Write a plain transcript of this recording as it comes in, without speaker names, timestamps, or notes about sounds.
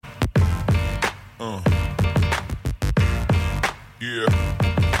Uh, yeah.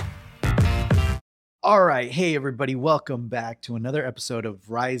 All right. Hey, everybody. Welcome back to another episode of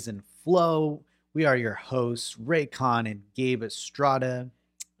Rise and Flow. We are your hosts, Ray Khan and Gabe Estrada.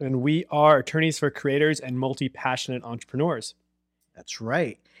 And we are attorneys for creators and multi-passionate entrepreneurs. That's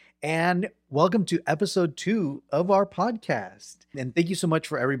right. And welcome to episode 2 of our podcast. And thank you so much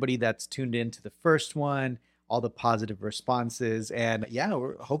for everybody that's tuned in to the first one, all the positive responses. And yeah,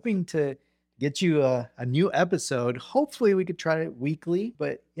 we're hoping to get you a new episode. Hopefully we could try it weekly,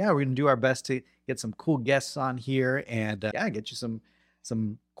 but yeah, we're going to do our best to get some cool guests on here and get you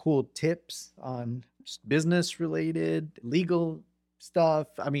some cool tips on just business related, legal stuff.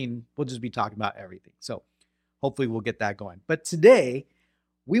 I mean, we'll just be talking about everything. So hopefully we'll get that going. But today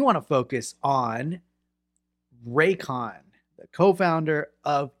we want to focus on Ray Khan, the co-founder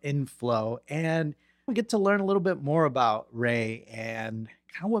of Inflow, and we get to learn a little bit more about Ray and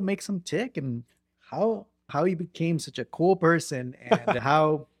kind of what makes him tick and how he became such a cool person and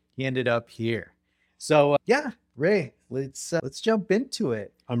how he ended up here. So yeah, Ray, let's jump into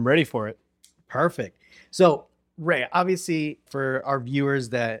it. I'm ready for it. Perfect. So Ray, obviously for our viewers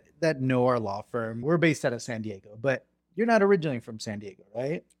that know our law firm, we're based out of San Diego, but you're not originally from San Diego,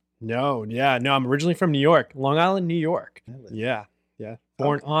 right? No, I'm originally from New York, Long Island, New York. Yeah.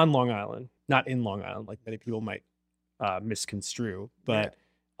 Born Okay. on Long Island, not in Long Island, like many people might misconstrue, but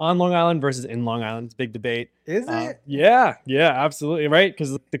on Long Island versus in Long Island, it's a big debate. Is it? Yeah, absolutely, right?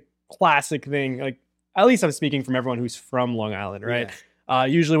 Because the classic thing, like at least I'm speaking from everyone who's from Long Island, right?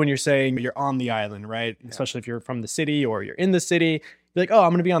 Usually when you're saying you're on the island, right? Yeah. Especially if you're from the city or you're in the city, you're like, oh, I'm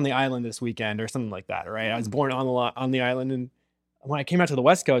going to be on the island this weekend or something like that, right? I was born on the island, and when I came out to the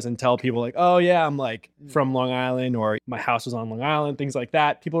West Coast and tell people like, oh yeah, I'm like from Long Island or my house was on Long Island, things like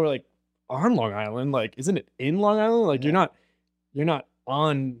that, people are like, on Long Island? Like, isn't it in Long Island? Like you're not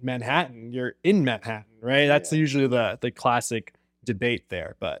on Manhattan, you're in Manhattan, right? That's usually the classic debate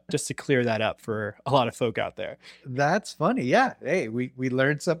there, but just to clear that up for a lot of folk out there. That's funny. Yeah. Hey, we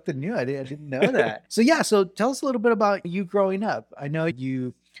learned something new. I didn't know that. So tell us a little bit about you growing up. I know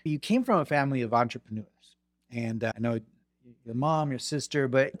you came from a family of entrepreneurs, and I know your mom, your sister,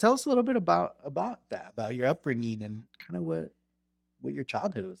 but tell us a little bit about that, about your upbringing and kind of what your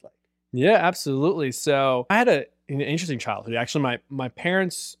childhood was like. Yeah, absolutely. So I had an interesting childhood. Actually, my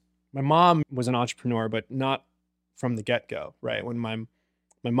parents, my mom was an entrepreneur, but not from the get-go, right? When my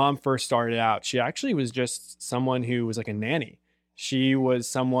mom first started out, she actually was just someone who was like a nanny. She was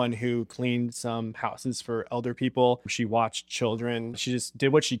someone who cleaned some houses for elder people. She watched children. She just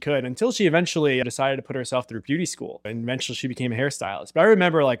did what she could until she eventually decided to put herself through beauty school. And eventually she became a hairstylist. But I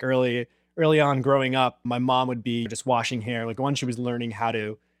remember like early on growing up, my mom would be just washing hair. Like when she was learning how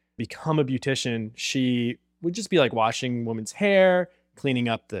to become a beautician, she would just be like washing women's hair, cleaning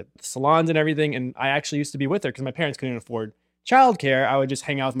up the salons and everything. And I actually used to be with her because my parents couldn't afford childcare. I would just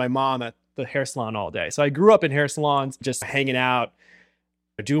hang out with my mom at the hair salon all day. So I grew up in hair salons, just hanging out,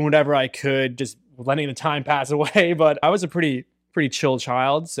 doing whatever I could, just letting the time pass away. But I was a pretty chill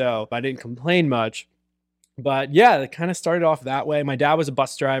child, so I didn't complain much. But yeah, it kind of started off that way. My dad was a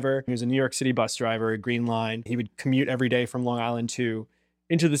bus driver. He was a New York City bus driver, a Green Line. He would commute every day from Long Island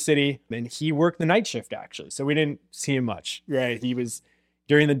into the city, and he worked the night shift actually. So we didn't see him much, right? He was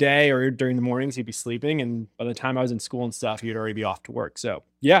during the day or during the mornings, he'd be sleeping. And by the time I was in school and stuff, he'd already be off to work. So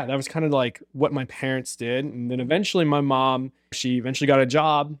yeah, that was kind of like what my parents did. And then eventually my mom, she eventually got a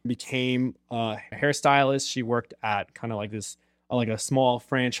job, became a hairstylist. She worked at kind of like this, like a small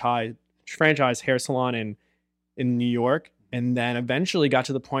franchise hair salon in New York. And then eventually got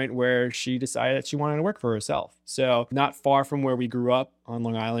to the point where she decided that she wanted to work for herself. So not far from where we grew up on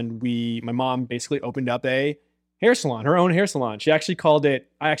Long Island, my mom basically opened up a hair salon, her own hair salon. She actually called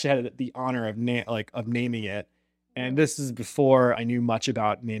it, I actually had the honor of naming it. And this is before I knew much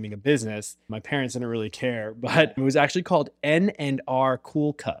about naming a business. My parents didn't really care, but it was actually called N&R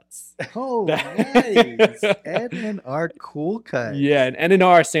Cool Cuts. Oh, nice. N&R Cool Cuts. Yeah, and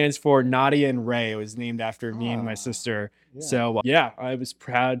N&R stands for Nadia and Ray. It was named after me and my sister. Yeah. So yeah, I was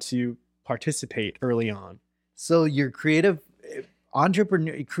proud to participate early on. So your creative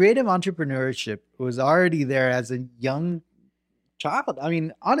entrepreneurship was already there as a young child. I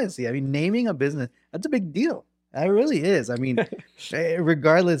mean, honestly, naming a business, that's a big deal. That really is. I mean,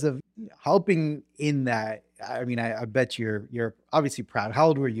 regardless of helping in that, I mean, I bet you're obviously proud. How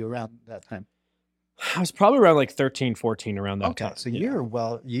old were you around that time? I was probably around like 13, 14 around that time. So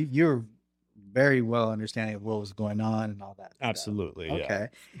you're very well understanding of what was going on and all that stuff. Absolutely. Yeah. Okay.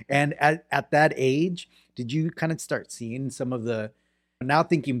 And at that age, did you kind of start seeing some of now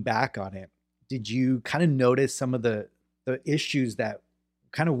thinking back on it, did you kind of notice some of the issues that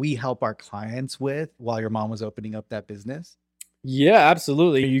kind of we help our clients with while your mom was opening up that business? Yeah,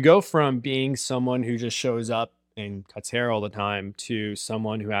 absolutely. You go from being someone who just shows up and cuts hair all the time to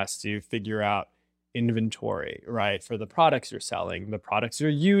someone who has to figure out inventory, right? For the products you're selling, the products you're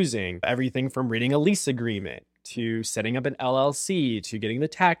using, everything from reading a lease agreement to setting up an LLC to getting the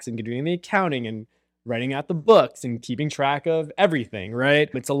tax and doing the accounting and writing out the books and keeping track of everything, right?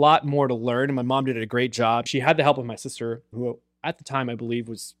 It's a lot more to learn. And my mom did a great job. She had the help of my sister, who at the time I believe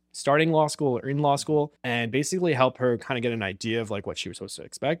was starting law school or in law school, and basically help her kind of get an idea of like what she was supposed to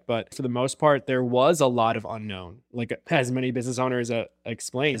expect. But for the most part, there was a lot of unknown, like as many business owners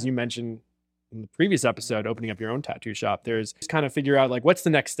explained, as you mentioned in the previous episode, opening up your own tattoo shop, there's just kind of figure out like, what's the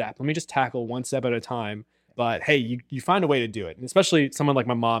next step? Let me just tackle one step at a time. But hey, you find a way to do it. And especially someone like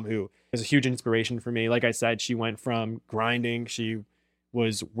my mom, who is a huge inspiration for me. Like I said, she went from grinding, she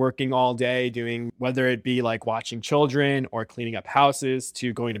was working all day doing, whether it be like watching children or cleaning up houses,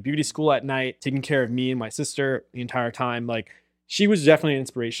 to going to beauty school at night, taking care of me and my sister the entire time. Like, she was definitely an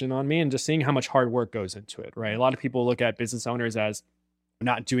inspiration on me, and just seeing how much hard work goes into it, right? A lot of people look at business owners as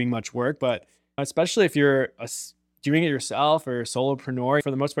not doing much work, but especially if you're doing it yourself or a solopreneur,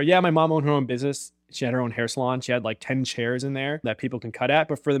 for the most part, yeah, my mom owned her own business. She had her own hair salon. She had like 10 chairs in there that people can cut at.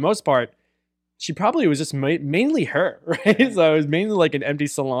 But for the most part, she probably was just mainly her, right? So it was mainly like an empty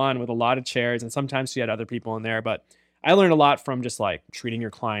salon with a lot of chairs. And sometimes she had other people in there. But I learned a lot from just like treating your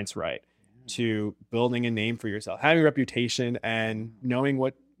clients right, to building a name for yourself, having a reputation, and knowing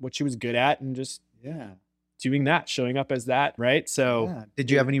what she was good at, and just doing that, showing up as that, right? So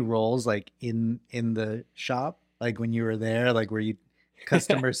did you have any roles like in the shop? Like when you were there, like were you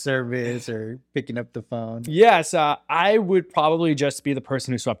customer service or picking up the phone? Yes, I would probably just be the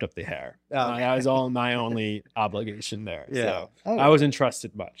person who swept up the hair. That was all my only obligation there. So I wasn't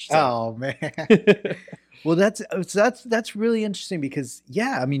trusted much. So. Oh man. Well, that's really interesting because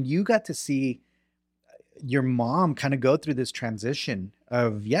I mean, you got to see your mom kind of go through this transition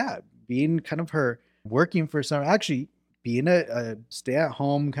of being kind of her working for some, actually being a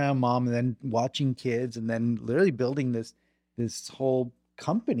stay-at-home kind of mom, and then watching kids, and then literally building this whole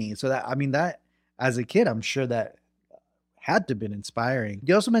company. So that, I mean, that as a kid, I'm sure that had to have been inspiring.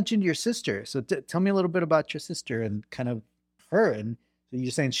 You also mentioned your sister. So tell me a little bit about your sister and kind of her. And so you're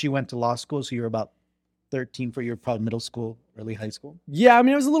saying she went to law school, so you were about 13 for your probably middle school, early high school? Yeah, I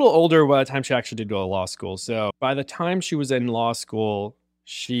mean, I was a little older by the time she actually did go to law school. So by the time she was in law school,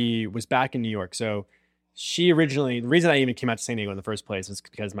 she was back in New York. So she originally, the reason I even came out to San Diego in the first place was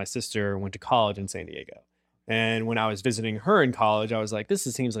because my sister went to college in San Diego. And when I was visiting her in college, I was like, this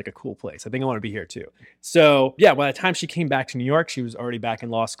seems like a cool place. I think I want to be here too. So yeah, by the time she came back to New York, she was already back in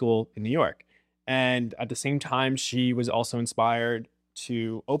law school in New York. And at the same time, she was also inspired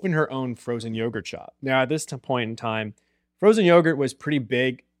to open her own frozen yogurt shop. Now, at this point in time, frozen yogurt was pretty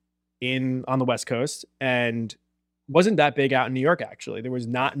big on the West Coast, and wasn't that big out in New York, actually. There was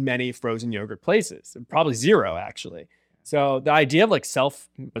not many frozen yogurt places, probably zero, actually. So the idea of like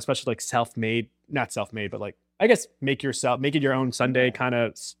especially like self-made, not self-made, but like, I guess make it your own Sunday kind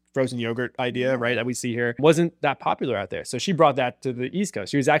of frozen yogurt idea, right, that we see here, wasn't that popular out there. So she brought that to the East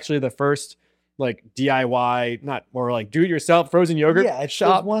Coast. She was actually the first like DIY, or like do-it-yourself frozen yogurt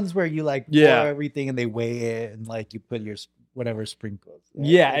shop. Those ones where you like pour everything and they weigh it, and like you put your whatever sprinkles.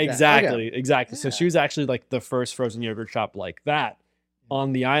 Yeah, exactly. So she was actually like the first frozen yogurt shop like that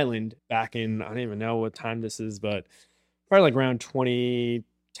on the island back in, I don't even know what time this is, but probably like around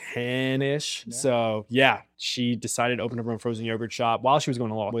 2010-ish. So yeah, she decided to open up her own frozen yogurt shop while she was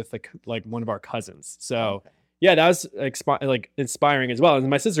going to law with like one of our cousins. So yeah, that was like inspiring as well. And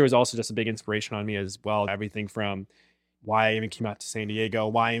my sister was also just a big inspiration on me as well. Everything from why I even came out to San Diego,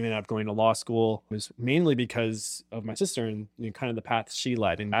 why I ended up going to law school, was mainly because of my sister and kind of the path she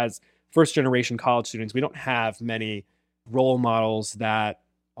led. And as first generation college students, we don't have many role models that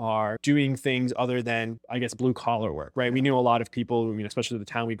are doing things other than, I guess, blue collar work, right? We knew a lot of people, I mean, especially the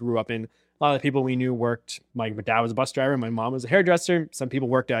town we grew up in, a lot of the people we knew worked, my dad was a bus driver, my mom was a hairdresser, some people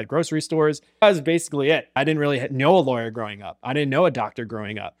worked at grocery stores. That was basically it. I didn't really know a lawyer growing up. I didn't know a doctor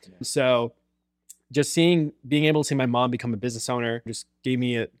growing up. So just being able to see my mom become a business owner just gave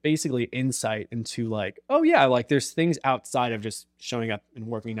me basically insight into like, oh yeah, like there's things outside of just showing up and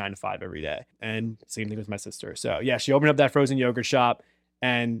working 9 to 5 every day. And same thing with my sister. So yeah, she opened up that frozen yogurt shop,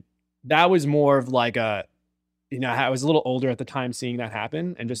 and that was more of like I was a little older at the time seeing that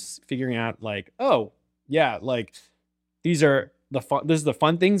happen and just figuring out like, oh yeah, like this is the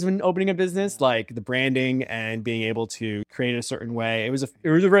fun things when opening a business, like the branding and being able to create a certain way. It was a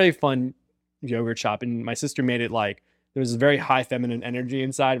really fun yogurt shop, and my sister made it like there was a very high feminine energy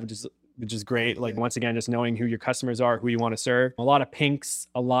inside, which is which is great. Like once again, just knowing who your customers are, who you want to serve. A lot of pinks,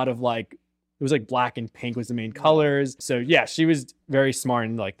 a lot of like, it was like black and pink was the main colors. So yeah, she was very smart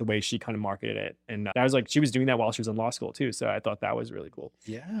in like the way she kind of marketed it. And I was like, she was doing that while she was in law school too. So I thought that was really cool.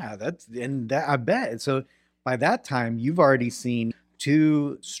 Yeah, I bet. So by that time, you've already seen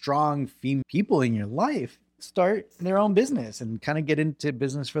two strong female people in your life start their own business and kind of get into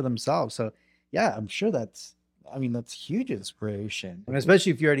business for themselves. So yeah, I'm sure that's huge inspiration. And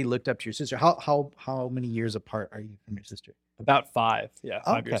especially if you already looked up to your sister. How many years apart are you from your sister? About 5. Yeah,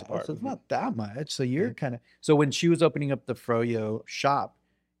 5 years apart. So it's not that much. So you're kind of, so when she was opening up the Froyo shop,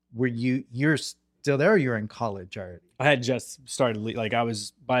 you're still there or you're in college already? I had just started, like I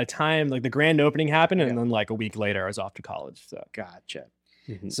was, by the time like the grand opening happened and then like a week later I was off to college. So gotcha.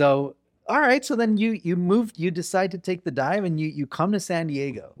 So all right, so then you decide to take the dive and you come to San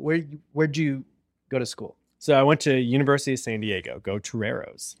Diego. Where'd you go to school? So I went to University of San Diego, go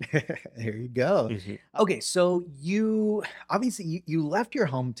Toreros. There you go. Okay, so you obviously you left your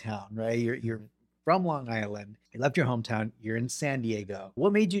hometown, right? You're from Long Island. You left your hometown. You're in San Diego.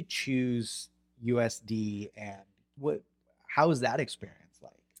 What made you choose USD, and how was that experience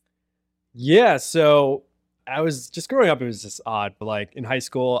like? Yeah, so I was just growing up, it was just odd. But like in high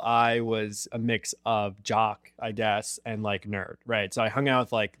school, I was a mix of jock, I guess, and like nerd, right? So I hung out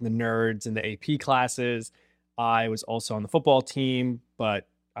with like the nerds in the AP classes. I was also on the football team, but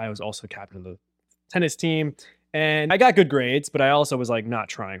I was also captain of the tennis team. And I got good grades, but I also was like not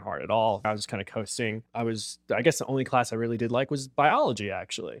trying hard at all. I was kind of coasting. I guess the only class I really did like was biology,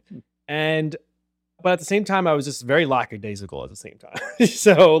 actually. But at the same time, I was just very lackadaisical at the same time.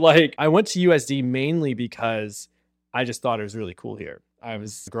 So like I went to USD mainly because I just thought it was really cool here. I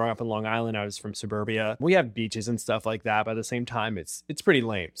was growing up in Long Island. I was from suburbia. We have beaches and stuff like that, but at the same time, it's pretty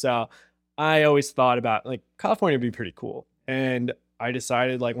lame. So I always thought about like California would be pretty cool. And I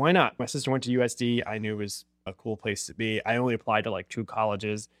decided like, why not? My sister went to USD. I knew it was a cool place to be. I only applied to like 2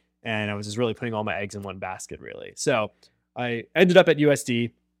 colleges and I was just really putting all my eggs in one basket really. So I ended up at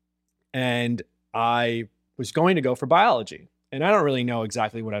USD and I was going to go for biology. And I don't really know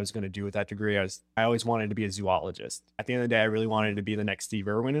exactly what I was going to do with that degree. I always wanted to be a zoologist. At the end of the day, I really wanted to be the next Steve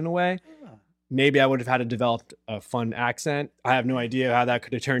Irwin in a way. Maybe I would have had to develop a fun accent. I have no idea how that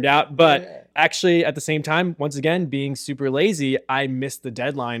could have turned out. But actually, at the same time, once again, being super lazy, I missed the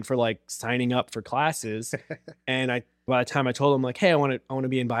deadline for like signing up for classes. And by the time I told them like, hey, I want to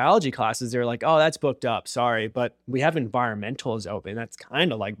be in biology classes, they're like, oh, that's booked up. Sorry, but we have environmentals open. That's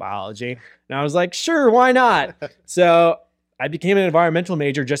kind of like biology. And I was like, sure, why not? So I became an environmental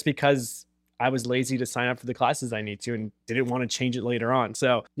major just because I was lazy to sign up for the classes I need to and didn't want to change it later on.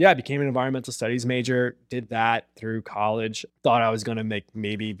 So yeah, I became an environmental studies major, did that through college, thought I was going to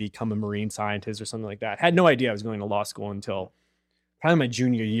maybe become a marine scientist or something like that. Had no idea I was going to law school until probably my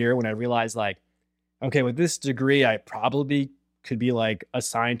junior year when I realized like, okay, with this degree, I probably could be like a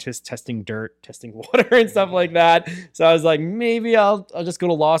scientist testing dirt, testing water and stuff like that. So I was like, maybe I'll just go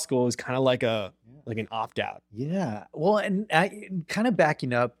to law school. It was kind of like an opt-out. Yeah. Well, and kind of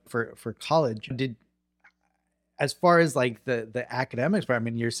backing up for college, as far as like the academics part, I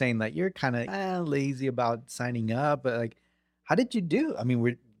mean, you're saying that you're kind of lazy about signing up, but like, how did you do? I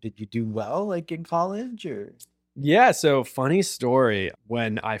mean, did you do well like in college or? Yeah. So funny story.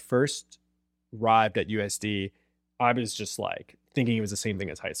 When I first arrived at USD, I was just like thinking it was the same thing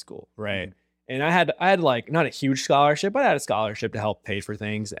as high school, right? And I had like not a huge scholarship, but I had a scholarship to help pay for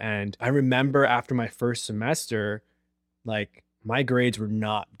things. And I remember after my first semester, like my grades were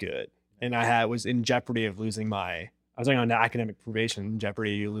not good. And I was in jeopardy of losing I was like on academic probation, in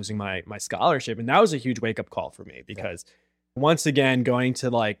jeopardy of losing my scholarship. And that was a huge wake up call for me because once again, going to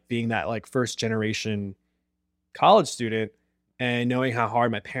like being that like first generation college student and knowing how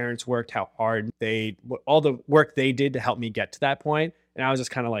hard my parents worked, how hard all the work they did to help me get to that point. And I was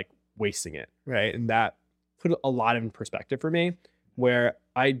just kind of like wasting it, right? And that put a lot in perspective for me where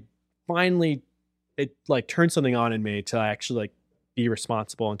I finally, it like turned something on in me to actually like be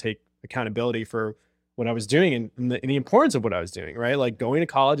responsible and take accountability for what I was doing and the importance of what I was doing, right? Like going to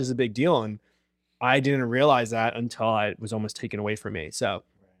college is a big deal. And I didn't realize that until it was almost taken away from me. So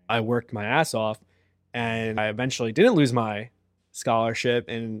I worked my ass off and I eventually didn't lose my scholarship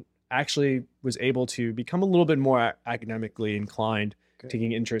and actually was able to become a little bit more academically inclined,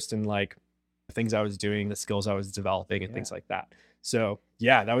 taking interest in like the things I was doing, the skills I was developing and things like that. So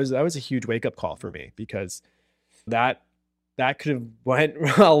yeah, that was a huge wake up call for me because that could have went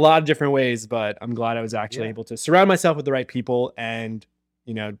a lot of different ways, but I'm glad I was actually able to surround myself with the right people and,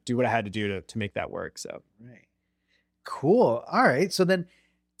 you know, do what I had to do to make that work. So, cool. All right. So then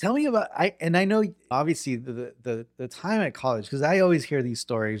Tell me about I know obviously the time at college, because I always hear these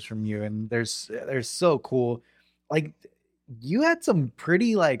stories from you, and they're so cool. Like you had some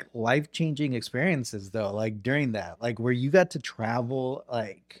pretty like life-changing experiences though, like during that, like where you got to travel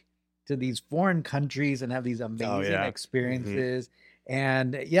like to these foreign countries and have these Oh amazing yeah. Hmm. experiences.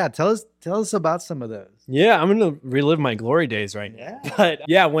 And yeah, tell us about some of those. Yeah, I'm gonna relive my glory days right now. Yeah. But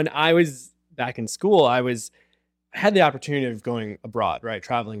yeah, when I was back in school, I had the opportunity of going abroad, right?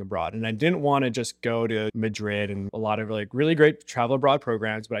 Traveling abroad. And I didn't want to just go to Madrid and a lot of like really great travel abroad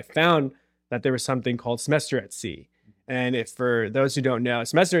programs, but I found that there was something called Semester at Sea. And if for those who don't know,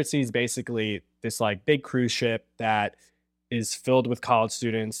 Semester at Sea is basically this like big cruise ship that is filled with college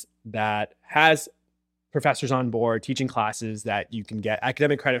students that has professors on board teaching classes that you can get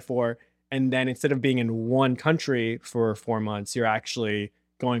academic credit for. And then instead of being in one country for 4 months, you're actually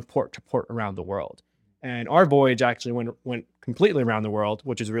going port to port around the world. And our voyage actually went completely around the world,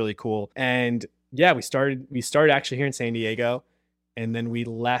 which is really cool. And yeah, we started actually here in San Diego, and then we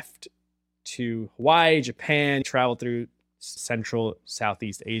left to Hawaii, Japan, traveled through Central,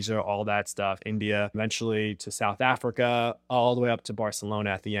 Southeast Asia, all that stuff, India, eventually to South Africa, all the way up to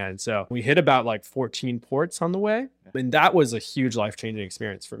Barcelona at the end. So we hit about like 14 ports on the way. And that was a huge life-changing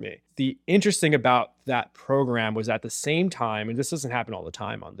experience for me. The interesting about that program was at the same time, and this doesn't happen all the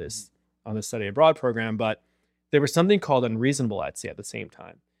time on this study abroad program, but there was something called Unreasonable at Sea at the same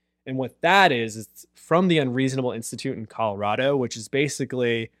time. And what that is, it's from the Unreasonable Institute in Colorado, which is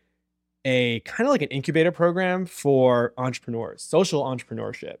basically a kind of like an incubator program for entrepreneurs, social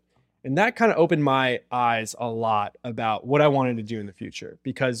entrepreneurship. And that kind of opened my eyes a lot about what I wanted to do in the future.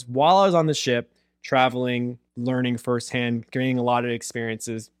 Because while I was on the ship, traveling, learning firsthand, gaining a lot of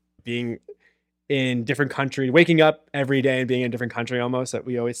experiences, being in different countries, waking up every day and being in a different country almost, that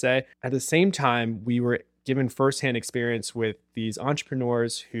we always say. At the same time, we were given firsthand experience with these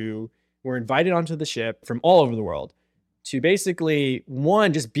entrepreneurs who were invited onto the ship from all over the world to basically,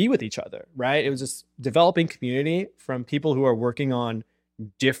 one, just be with each other, right? It was just developing community from people who are working on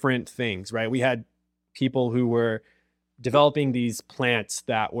different things, right? We had people who were developing these plants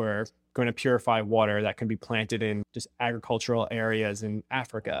that were going to purify water that can be planted in just agricultural areas in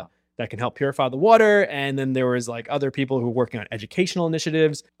Africa that can help purify the water. And then there was like other people who were working on educational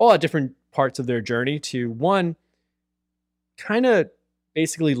initiatives, all at different parts of their journey to, one, kind of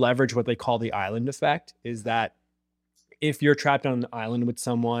basically leverage what they call the island effect, is that if you're trapped on an island with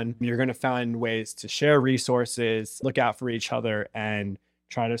someone, you're going to find ways to share resources, look out for each other, and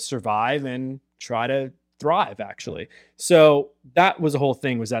try to survive and try to thrive, actually. So that was the whole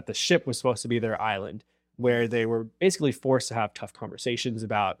thing, was that the ship was supposed to be their island, where they were basically forced to have tough conversations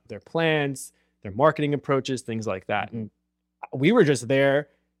about their plans, their marketing approaches, things like that. And we were just there,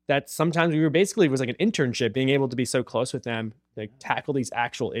 that sometimes we were basically, it was like an internship, being able to be so close with them, like tackle these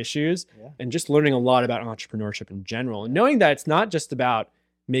actual issues, and just learning a lot about entrepreneurship in general, and knowing that it's not just about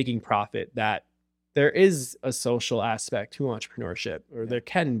making profit, that there is a social aspect to entrepreneurship, or there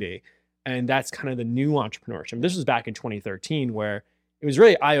can be. And that's kind of the new entrepreneurship. This was back in 2013, where it was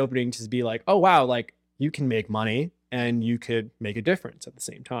really eye-opening to be like, oh wow, like you can make money and you could make a difference at the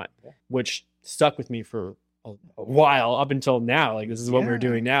same time, which stuck with me for a while up until now. Like, this is what we're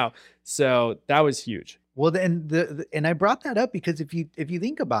doing now. So that was huge. Well, then and I brought that up because if you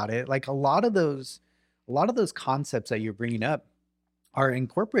think about it, like a lot of those concepts that you're bringing up are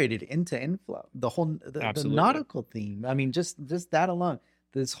incorporated into Inflow. The whole the Absolutely. nautical theme. I mean, just that alone.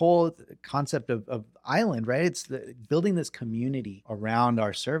 This whole concept of island, right? It's building this community around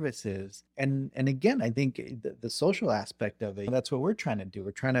our services, and again, I think the social aspect of it. That's what we're trying to do.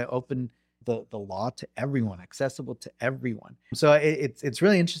 We're trying to open the law to everyone, accessible to everyone. So it's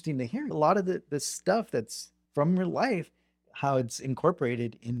really interesting to hear a lot of the stuff that's from your life, how it's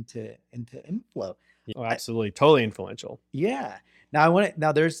incorporated into Inflow. Oh, absolutely. Totally influential. Yeah. Now I want to.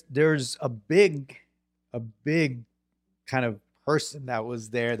 Now there's a big kind of person that was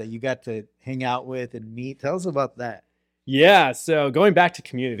there that you got to hang out with and meet. Tell us about that. Yeah. So going back to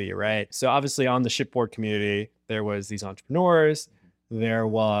community, right? So obviously on the shipboard community, there was these entrepreneurs, there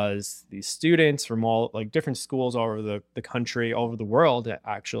was these students from all like different schools all over the country, all over the world,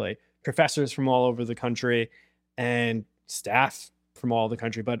 actually, professors from all over the country, and staff from all over the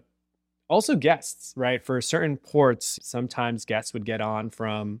country, but also guests, right? For certain ports, sometimes guests would get on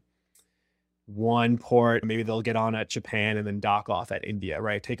from one port, maybe they'll get on at Japan and then dock off at India,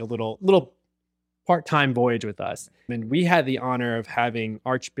 right? Take a little part-time voyage with us. And we had the honor of having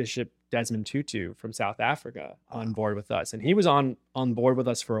Archbishop Desmond Tutu from South Africa on board with us. And he was on board with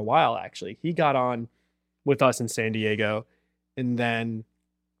us for a while, actually. He got on with us in San Diego and then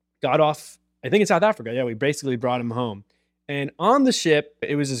got off, I think, in South Africa. Yeah, we basically brought him home. And on the ship,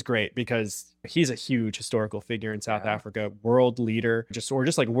 it was just great because he's a huge historical figure in South Africa, world leader, just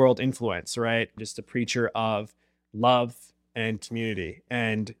like world influence, right? Just a preacher of love and community.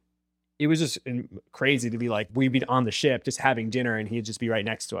 And it was just crazy to be like, we'd be on the ship just having dinner and he'd just be right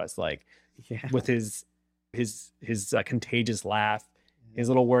next to us, like with his contagious laugh, his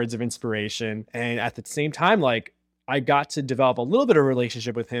little words of inspiration. And at the same time, like, I got to develop a little bit of a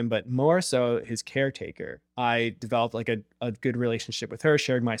relationship with him, but more so his caretaker. I developed like a good relationship with her,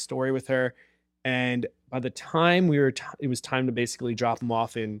 shared my story with her. And by the time it was time to basically drop him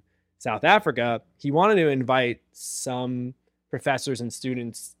off in South Africa, he wanted to invite some professors and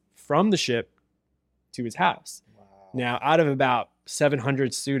students from the ship to his house. Wow. Now, out of about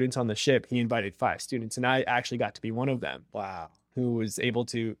 700 students on the ship, he invited 5 students, and I actually got to be one of them. Wow. Who was able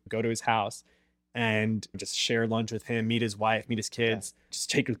to go to his house and just share lunch with him, meet his wife, meet his kids, just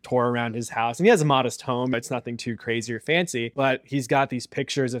take a tour around his house. And he has a modest home. It's nothing too crazy or fancy, but he's got these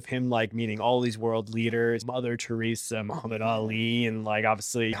pictures of him like meeting all these world leaders, Mother Teresa, Muhammad Ali, and like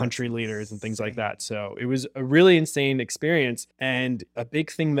obviously country leaders and things like that. So it was a really insane experience. And a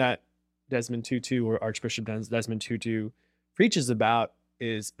big thing that Desmond Tutu, or Archbishop Desmond Tutu, preaches about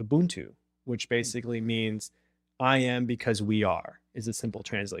is Ubuntu, which basically means I am because we are, is a simple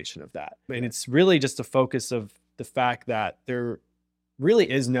translation of that. And it's really just a focus of the fact that there really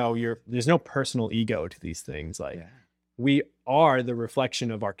is there's no personal ego to these things. Like we are the reflection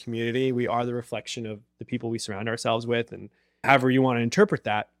of our community. We are the reflection of the people we surround ourselves with, and however you want to interpret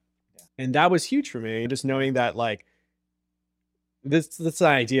that. And that was huge for me. Just knowing that like this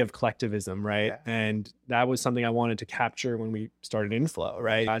idea of collectivism, right? And that was something I wanted to capture when we started Inflow,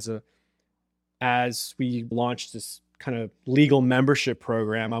 right? As we launched this kind of legal membership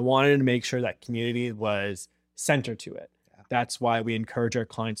program, I wanted to make sure that community was center to it. That's why we encourage our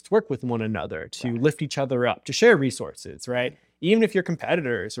clients to work with one another, to lift each other up, to share resources, right? Even if you're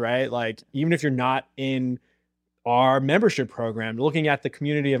competitors, right? Like, even if you're not in our membership program, looking at the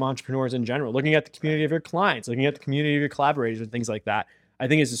community of entrepreneurs in general, looking at the community of your clients, looking at the community of your collaborators and things like that. I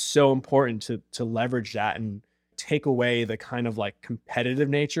think it's just so important to leverage that and take away the kind of like competitive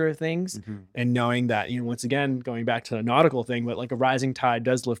nature of things, and knowing that, once again, going back to the nautical thing, but like a rising tide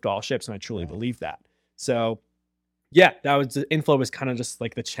does lift all ships. And I truly believe that. So yeah, Inflow was kind of just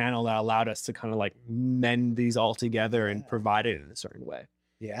like the channel that allowed us to kind of like mend these all together and provide it in a certain way.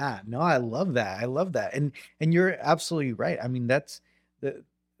 Yeah, no, I love that. I love that. And you're absolutely right. I mean, that's the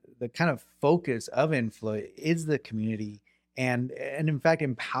kind of focus of Inflow is the community. And in fact,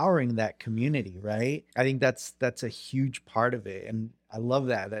 empowering that community, right? I think that's a huge part of it. And I love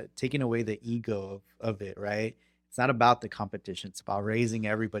that taking away the ego of it, right? It's not about the competition. It's about raising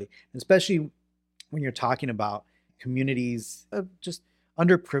everybody, especially when you're talking about communities, just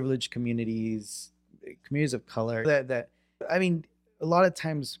underprivileged communities of color that I mean, a lot of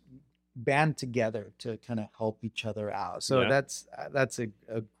times band together to kind of help each other out. So that's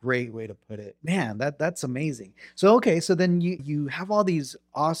a great way to put it. Man, that's amazing. So okay, so then you have all these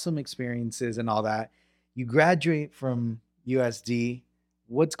awesome experiences and all that. You graduate from USD.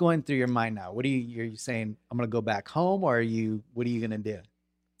 What's going through your mind now? Are you saying I'm gonna go back home, or what are you gonna do?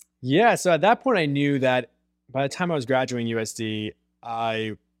 Yeah, so at that point I knew that by the time I was graduating USD,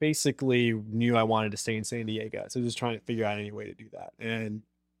 I basically knew I wanted to stay in San Diego. So I was just trying to figure out any way to do that. And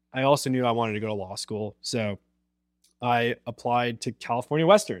I also knew I wanted to go to law school. So I applied to California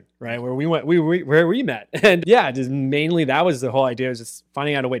Western, right? Where we met. And yeah, just mainly that was the whole idea, was just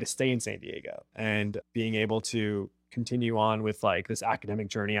finding out a way to stay in San Diego and being able to continue on with like this academic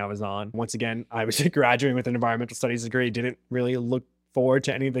journey I was on. Once again, I was graduating with an environmental studies degree, didn't really look forward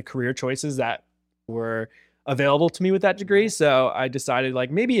to any of the career choices that were available to me with that degree. So I decided like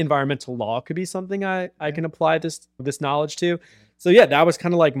maybe environmental law could be something I can apply this knowledge to. So yeah, that was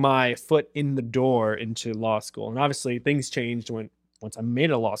kind of like my foot in the door into law school. And obviously things changed once I made it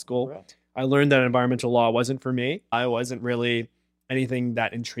to law school. Right. I learned that environmental law wasn't for me. I wasn't really anything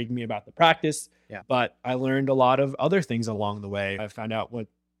that intrigued me about the practice, but I learned a lot of other things along the way. I found out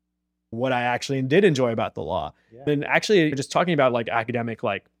what I actually did enjoy about the law. Yeah. And actually just talking about like academic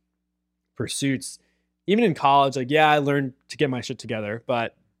like pursuits, even in college, like, I learned to get my shit together,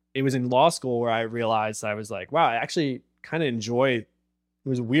 but it was in law school where I realized I was like, wow, I actually kind of enjoyed, it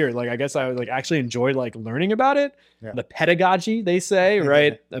was weird. Like, I guess I was like, actually enjoyed like learning about it. Yeah. The pedagogy, they say,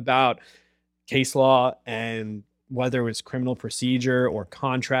 right? About case law and whether it was criminal procedure or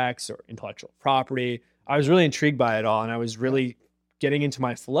contracts or intellectual property. I was really intrigued by it all. And I was really getting into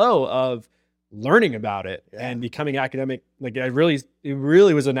my flow of learning about it and becoming academic. Like it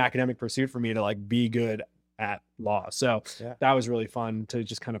really was an academic pursuit for me to like be good at law. So Yeah. that was really fun to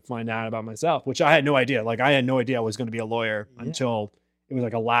just kind of find out about myself, which I had no idea. Like I had no idea I was going to be a lawyer Yeah. until it was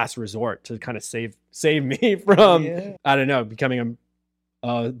like a last resort to kind of save me from, Yeah. I don't know, becoming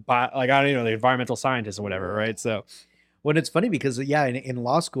like, I don't know, the environmental scientist or whatever. Right. So Well, it's funny because in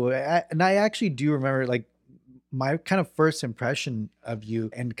law school, and I actually do remember like my kind of first impression of you,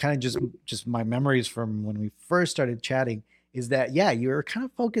 and kind of just my memories from when we first started chatting, is that you were kind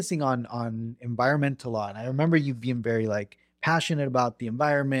of focusing on environmental law, and I remember you being very like passionate about the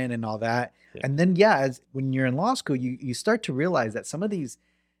environment and all that. Yeah. And then as when you're in law school, you start to realize that some of these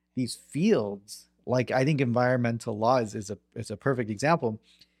fields, like I think environmental law is a perfect example.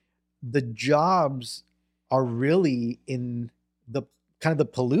 The jobs are really in the kind of the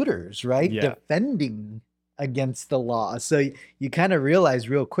polluters, right? Yeah. Defending against the law. So you kind of realize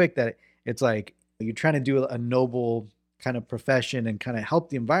real quick that it's like you're trying to do a noble kind of profession and kind of help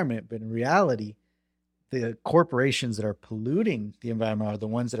the environment, but in reality, the corporations that are polluting the environment are the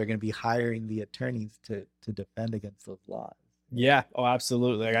ones that are going to be hiring the attorneys to defend against those laws. yeah, oh,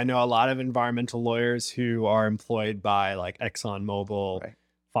 absolutely. Like I know a lot of environmental lawyers who are employed by like ExxonMobil, Right.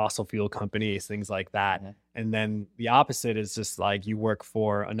 fossil fuel companies, things like that. Yeah. And then the opposite is just like you work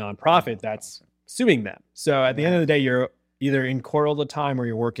for a nonprofit that's suing them. So at the end of the day, you're either in court all the time or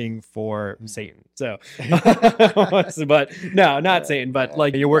you're working for Satan. So, but no, not Satan, but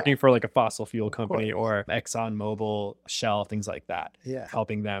like you're working for like a fossil fuel company or ExxonMobil, Shell, things like that, Yeah.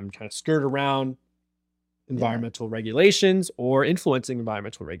 helping them kind of skirt around environmental regulations or influencing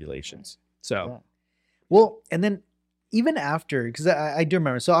environmental regulations. So, Well, and then even after, because I do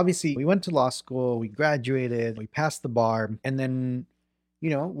remember, so obviously we went to law school, we graduated, we passed the bar, and then,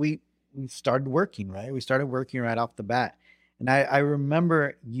 we started working, right? We started working right off the bat. And I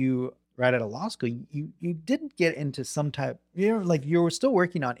remember you right out of law school, you didn't get into some type, like you were still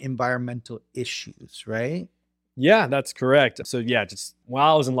working on environmental issues, right? yeah, that's correct. So yeah, just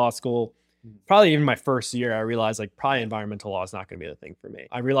while I was in law school, probably even my first year, I realized like probably environmental law is not going to be the thing for me.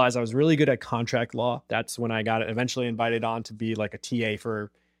 I realized I was really good at contract law. That's when I got eventually invited on to be like a TA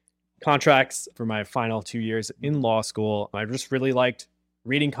for contracts for my final 2 years in law school. I just really liked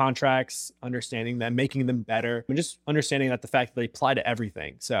reading contracts, understanding them, making them better, and just understanding that the fact that they apply to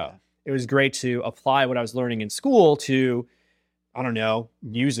everything. So it was great to apply what I was learning in school to, I don't know,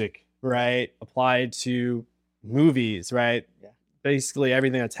 music, right? Applied to movies, right? Yeah. Basically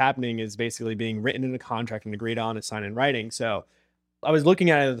everything that's happening is basically being written in a contract and agreed on and signed in writing. So I was looking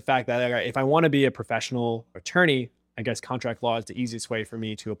at it, the fact that if I want to be a professional attorney, I guess contract law is the easiest way for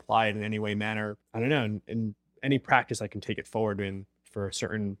me to apply it in any way, manner. I don't know, in any practice I can take it forward in for a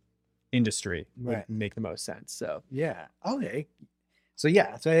certain industry would make the most sense. So yeah. Okay. So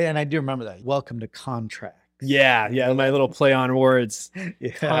and I do remember that. Welcome to contracts. yeah, my little play on words,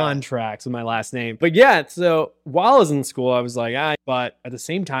 contracts with my last name. But yeah, so while I was in school, I was like, but at the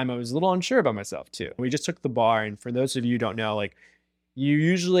same time, I was a little unsure about myself too. We just took the bar. And for those of you who don't know, like you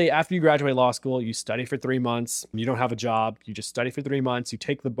usually, after you graduate law school, you study for 3 months. You don't have a job. You just study for 3 months. You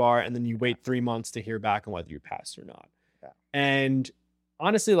take the bar and then you wait 3 months to hear back on whether you passed or not. Yeah. And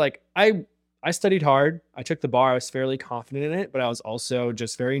honestly, like I studied hard. I took the bar. I was fairly confident in it, but I was also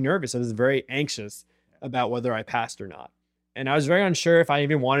just very nervous. I was very anxious about whether I passed or not. And I was very unsure if I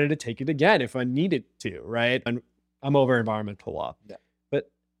even wanted to take it again, if I needed to, right? And I'm over environmental law. Yeah.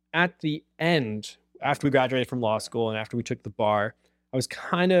 But at the end, after we graduated from law school and after we took the bar, I was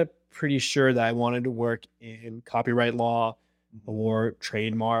kind of pretty sure that I wanted to work in copyright law or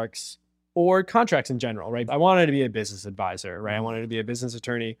trademarks or contracts in general, right? I wanted to be a business advisor, right? I wanted to be a business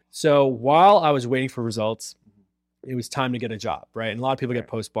attorney. So while I was waiting for results, it was time to get a job, right? And a lot of people get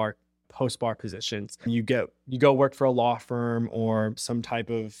post-bar positions. You go work for a law firm or some type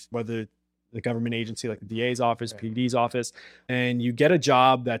of, whether the government agency like the DA's office, PD's office, and you get a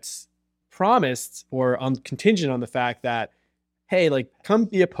job that's promised or contingent on the fact that, hey, like come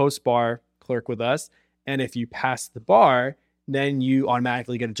be a post-bar clerk with us. And if you pass the bar, then you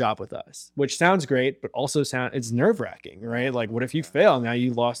automatically get a job with us, which sounds great, but also it's nerve-wracking, right? Like what if you fail? Now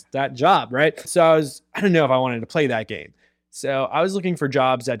you lost that job, right? So I don't know if I wanted to play that game. So I was looking for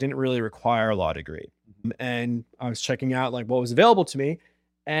jobs that didn't really require a law degree. And I was checking out like what was available to me.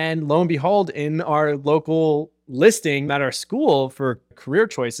 And lo and behold, in our local listing at our school for career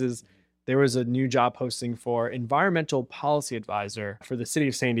choices, there was a new job posting for environmental policy advisor for the city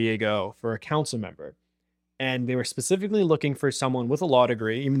of San Diego for a council member. And they were specifically looking for someone with a law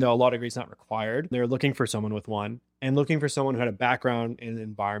degree, even though a law degree is not required. They were looking for someone with one and looking for someone who had a background in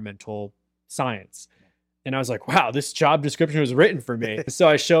environmental science. And I was like, wow, this job description was written for me. So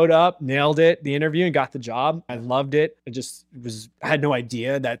I showed up, nailed it, the interview, and got the job. I loved it. I had no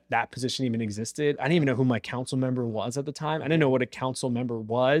idea that that position even existed. I didn't even know who my council member was at the time. I didn't know what a council member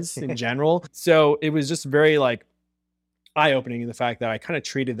was in general. So it was just very like eye-opening in the fact that I kind of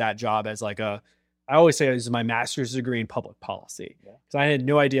treated that job as like I always say it was my master's degree in public policy. Because I had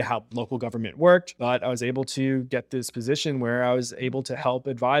no idea how local government worked, but I was able to get this position where I was able to help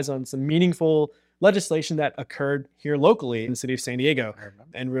advise on some meaningful legislation that occurred here locally in the city of San Diego,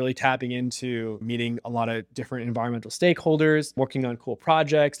 and really tapping into meeting a lot of different environmental stakeholders, working on cool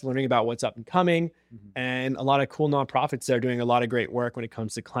projects, learning about what's up and coming, and a lot of cool nonprofits that are doing a lot of great work when it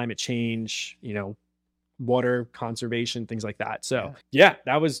comes to climate change, water conservation, things like that. So yeah,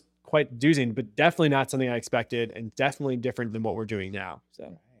 that was quite doozy, but definitely not something I expected, and definitely different than what we're doing now.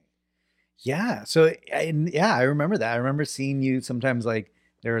 So Yeah. So, I remember that. I remember seeing you sometimes, like,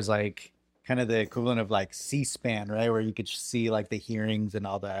 there was like kind of the equivalent of like C-SPAN, right? Where you could see like the hearings and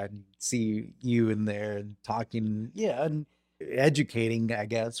all that, and see you in there and talking, and educating, I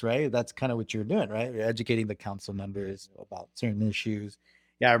guess, right? That's kind of what you're doing, right? You're educating the council members about certain issues.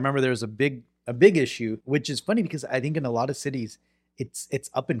 Yeah, I remember there was a big issue, which is funny because I think in a lot of cities, it's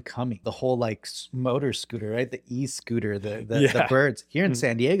up and coming. The whole like motor scooter, right? The e-scooter, the birds. Here in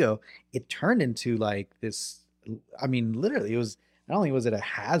San Diego, it turned into like this. I mean, literally, it was not only was it a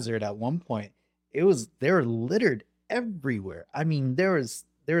hazard at one point, they were littered everywhere. I mean, there was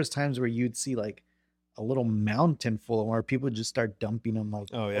times where you'd see like a little mountain full of where people would just start dumping them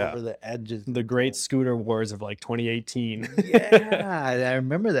like over the edges. The great scooter wars of like 2018. Yeah, I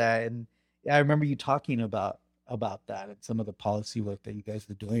remember that, and I remember you talking about that and some of the policy work that you guys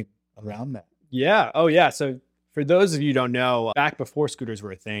are doing around that. Yeah. Oh yeah. So for those of you who don't know, back before scooters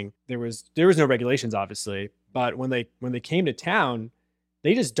were a thing, there was no regulations, obviously. But when they came to town,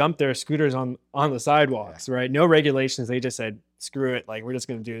 they just dumped their scooters on the sidewalks, right? No regulations. They just said, screw it. Like, we're just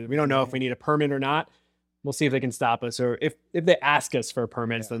going to do it. We don't know if we need a permit or not. We'll see if they can stop us, or if they ask us for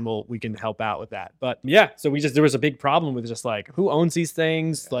permits, then we can help out with that. But yeah, so there was a big problem with just like, who owns these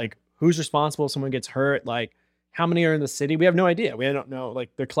things? Like, who's responsible if someone gets hurt? Like, how many are in the city? We have no idea. We don't know.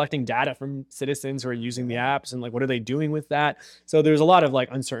 Like, they're collecting data from citizens who are using the apps, and like, what are they doing with that? So there's a lot of like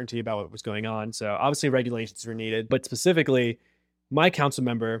uncertainty about what was going on. So obviously regulations were needed, but specifically my council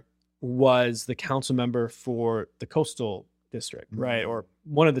member was the council member for the coastal district, right? Or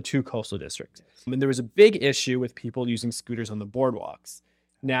one of the two coastal districts. And there was a big issue with people using scooters on the boardwalks.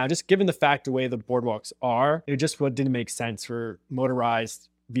 Now, just given the fact the way the boardwalks are, it just didn't make sense for motorized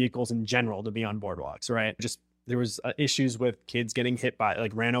vehicles in general to be on boardwalks, right? There was issues with kids getting hit by,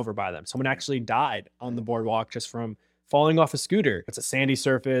 like, ran over by them. Someone actually died on the boardwalk just from falling off a scooter. It's a sandy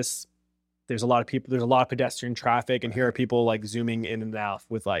surface. There's a lot of people, there's a lot of pedestrian traffic, and here are people like zooming in and out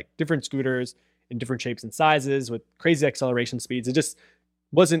with like different scooters in different shapes and sizes with crazy acceleration speeds. It just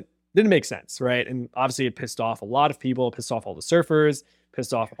didn't make sense, right? And obviously it pissed off a lot of people, pissed off all the surfers,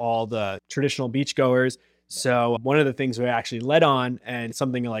 pissed off all the traditional beachgoers. So one of the things we actually led on, and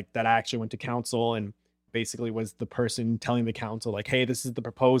something like that, I actually went to council and basically was the person telling the council like, hey, this is the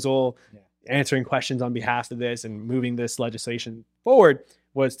proposal, answering questions on behalf of this and moving this legislation forward,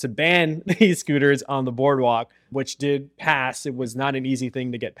 was to ban these scooters on the boardwalk, which did pass. It was not an easy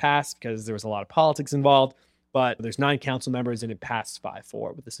thing to get passed because there was a lot of politics involved, but there's 9 council members and it passed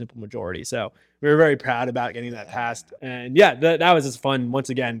 5-4 with a simple majority. So we were very proud about getting that passed. And yeah, that was just fun. Once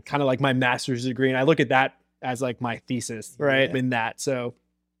again, kind of like my master's degree. And I look at that as like my thesis, right? In that. So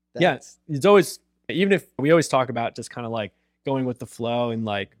it's always, even if we always talk about just kind of like going with the flow and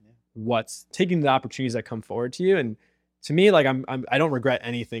like what's taking the opportunities that come forward to you. And to me, like I don't regret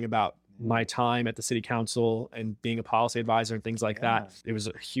anything about my time at the city council and being a policy advisor and things like that. It was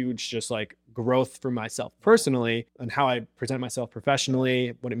a huge just like growth for myself personally and how I present myself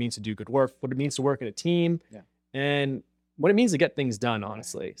professionally, what it means to do good work, what it means to work in a team, and what it means to get things done,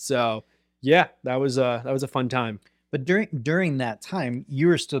 honestly. So yeah, that was a fun time. But during that time, you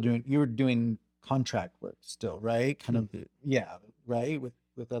were doing contract work still, right? Kind of, right? With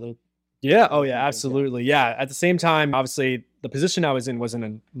other. Yeah. Oh yeah, absolutely. Yeah. At the same time, obviously the position I was in wasn't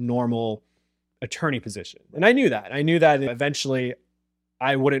a normal attorney position. And I knew that. I knew that eventually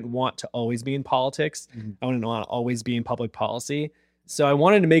I wouldn't want to always be in politics. I wouldn't want to always be in public policy. So I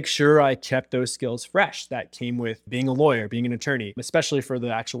wanted to make sure I kept those skills fresh that came with being a lawyer, being an attorney, especially for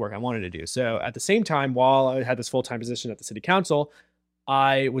the actual work I wanted to do. So at the same time, while I had this full-time position at the city council,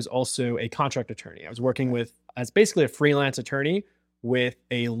 I was also a contract attorney. I was working as basically a freelance attorney with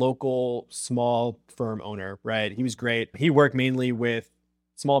a local small firm owner, right? He was great. He worked mainly with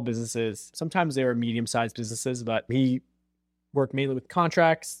small businesses. Sometimes they were medium-sized businesses, but he worked mainly with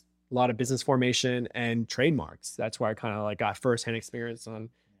contracts, a lot of business formation and trademarks. That's where I kind of like got firsthand experience on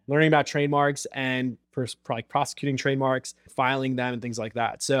learning about trademarks and like prosecuting trademarks, filing them and things like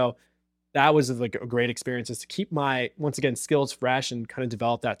that. So that was like a great experience, is to keep my, once again, skills fresh and kind of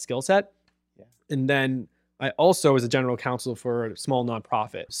develop that skill set. Yeah. And then I also was a general counsel for a small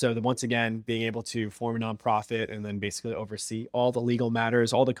nonprofit. So once again, being able to form a nonprofit and then basically oversee all the legal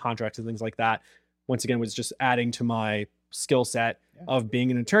matters, all the contracts and things like that, once again, was just adding to my skill set of being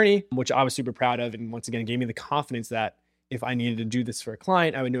an attorney, which I was super proud of. And once again, gave me the confidence that if I needed to do this for a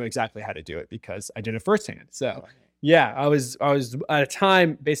client, I would know exactly how to do it because I did it firsthand. So yeah, I was at a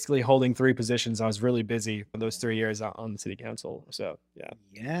time basically holding 3 positions. I was really busy for those 3 years on the city council. So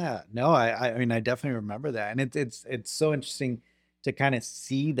Yeah, no, I mean, I definitely remember that, and it's so interesting to kind of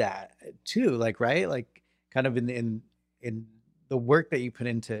see that too, like, right, like, kind of in the work that you put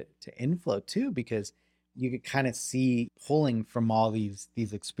into Inflow too, because you could kind of see pulling from all these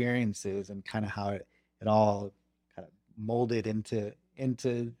experiences and kind of how it all kind of molded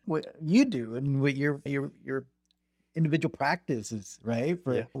into what you do and what your individual practices, right?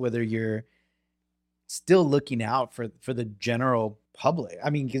 For whether you're still looking out for the general public. I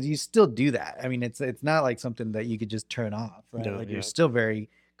mean, because you still do that. I mean, it's not like something that you could just turn off, right? No, Like you're still very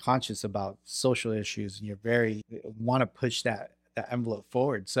conscious about social issues, and you're very want to push that envelope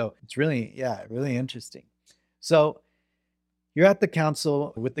forward. So it's really, really interesting. So you're at the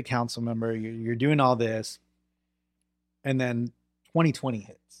council with the council member, you're doing all this, and then 2020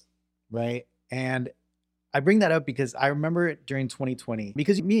 hits, right? And I bring that up because I remember during 2020,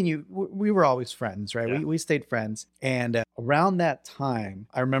 because me and you, we were always friends, right? Yeah. We stayed friends. And around that time,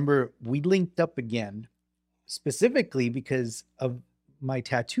 I remember we linked up again, specifically because of my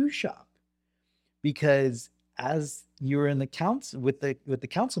tattoo shop. Because as you were in the council with the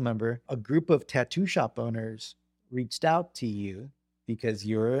council member, a group of tattoo shop owners reached out to you because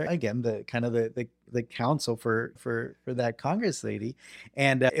you're, again, the kind of the counsel for that Congress lady.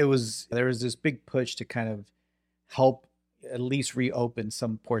 And there was this big push to kind of help at least reopen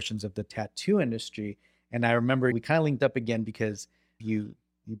some portions of the tattoo industry. And I remember we kind of linked up again because you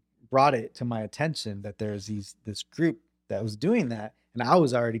brought it to my attention that there's this group that was doing that, and I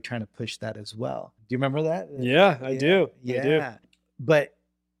was already trying to push that as well. Do you remember that? Yeah, I do. Yeah. I do. But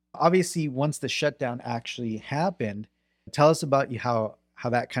obviously, once the shutdown actually happened, tell us about how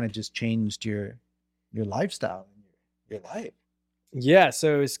that kind of just changed your lifestyle and your life. Yeah,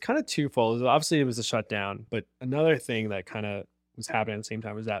 so it's kind of twofold. Obviously, it was a shutdown, but another thing that kind of was happening at the same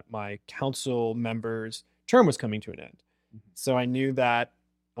time was that my council member's term was coming to an end. So I knew that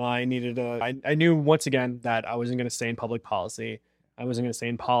I needed I knew once again that I wasn't going to stay in public policy. I wasn't going to stay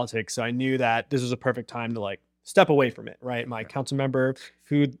in politics. So I knew that this was a perfect time to like step away from it, right? My council member,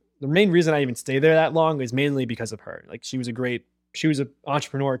 who the main reason I even stayed there that long is mainly because of her. Like she was an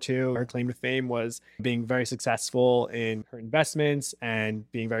entrepreneur too. Her claim to fame was being very successful in her investments and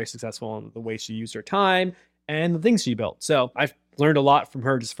being very successful in the way she used her time and the things she built. So I've learned a lot from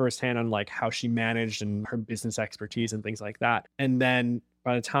her just firsthand on like how she managed and her business expertise and things like that. And then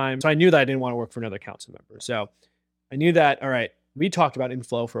so I knew that I didn't want to work for another council member. So I knew that, all right, we talked about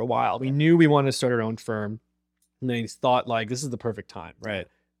Inflow for a while. We knew we wanted to start our own firm. And then thought like, this is the perfect time, right?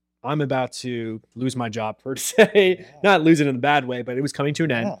 I'm about to lose my job per se, not lose it in a bad way, but it was coming to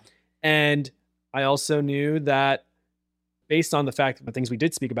an end. And I also knew that based on the fact that the things we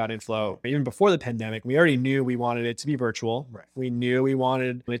did speak about Inflow, even before the pandemic, we already knew we wanted it to be virtual. Right. We knew we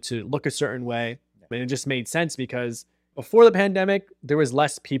wanted it to look a certain way. And it just made sense because before the pandemic, there was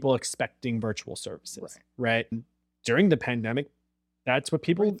less people expecting virtual services, right? During the pandemic, that's what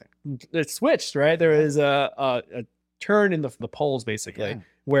people, it switched, right? There is a turn in the polls basically,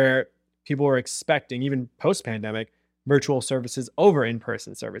 where people were expecting, even post-pandemic, virtual services over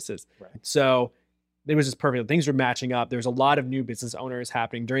in-person services. Right. So it was just perfect. Things were matching up. There's a lot of new business owners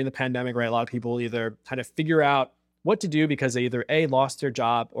happening during the pandemic, right? A lot of people either had to figure out what to do because they either A, lost their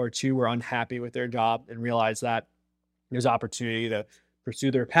job, or 2, were unhappy with their job and realized that there's opportunity to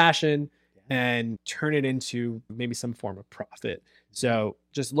pursue their passion and turn it into maybe some form of profit. So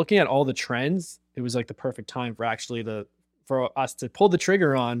just looking at all the trends, it was like the perfect time for us to pull the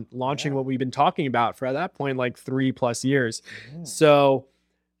trigger on launching what we've been talking about for at that point, like 3+ years. So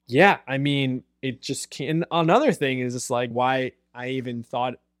yeah, I mean, it just can't. Another thing is just like why I even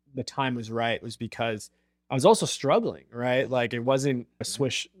thought the time was right was because I was also struggling, right? Like it wasn't a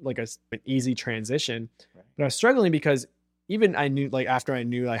swish, like an easy transition, but I was struggling because even I knew, like after I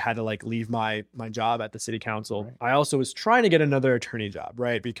knew I had to like leave my job at the city council, I also was trying to get another attorney job,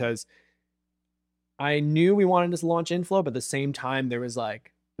 right? Because I knew we wanted to launch Inflow, but at the same time, there was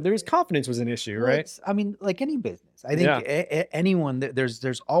like There's confidence was an issue, Well, right? I mean, like any business, I think Yeah. anyone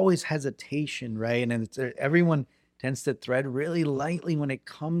there's always hesitation, right? And it's everyone tends to tread really lightly when it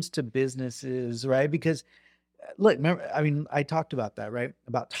comes to businesses, right? Because look, remember, I mean, I talked about that, right?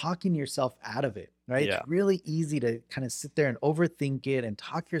 About talking yourself out of it, right? It's Yeah. really easy to kind of sit there and overthink it and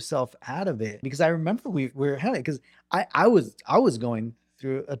talk yourself out of it. Because I remember we were having it because I was going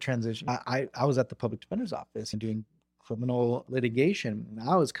through a transition. I was at the public defender's office and doing criminal litigation. And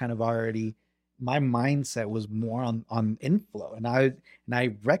I was kind of already my mindset was more on inflow. And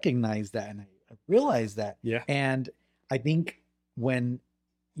I recognized that and I realized that. Yeah. And I think when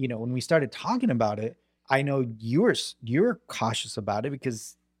when we started talking about it, I know you're cautious about it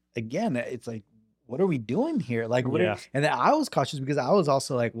because again, it's like, what are we doing here? Like, Yeah. and then I was cautious because I was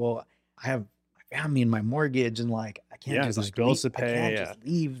also like, well, I have my family and my mortgage, and like, I can't Yeah, just there's like bills leave, to I can't pay. Yeah. just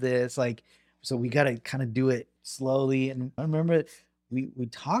leave this. Like, so we got to kind of do it slowly. And I remember we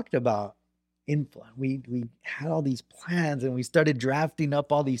talked about inflow. We had all these plans and we started drafting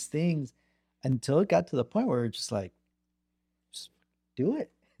up all these things until it got to the point where we're just like, just do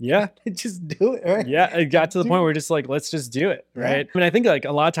it. Yeah. Just do it, right? Yeah, it got to the Do point it. where we're just like, let's just do it, Yeah. right? I mean, I think like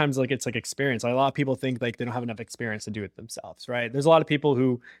a lot of times, like it's like experience. Like, a lot of people think like they don't have enough experience to do it themselves, right? There's a lot of people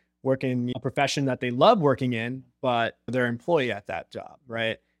who work in a profession that they love working in, but they're an employee at that job,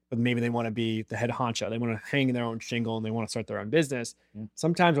 right? But maybe they want to be the head honcho. They want to hang their own shingle and they want to start their own business. Yeah.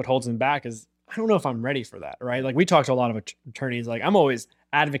 Sometimes what holds them back is I don't know if I'm ready for that, right? Like we talk to a lot of attorneys. Like I'm always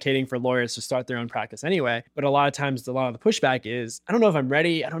advocating for lawyers to start their own practice anyway. But a lot of times, a lot of the pushback is, I don't know if I'm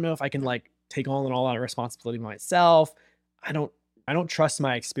ready. I don't know if I can like take on all that responsibility myself. I don't trust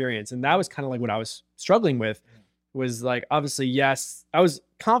my experience. And that was kind of like what I was struggling with was like, obviously, yes, I was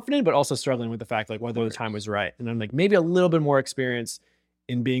confident, but also struggling with the fact like whether the time was right. And I'm like, maybe a little bit more experience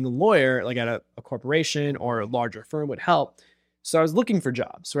in being a lawyer, like at a corporation or a larger firm would help. So I was looking for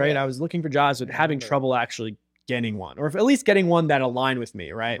jobs, right? Yeah. I was looking for jobs, but having remember that. trouble actually getting one, or at least getting one that aligned with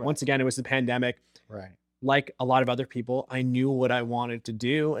me, right? Right. Once again, it was the pandemic. Right. Like a lot of other people, I knew what I wanted to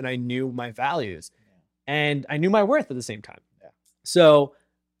do and I knew my values and I knew my worth at the same time. Yeah. So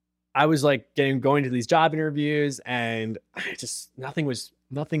I was like going to these job interviews and I just nothing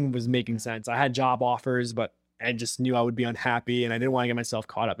was making sense. I had job offers, but I just knew I would be unhappy and I didn't want to get myself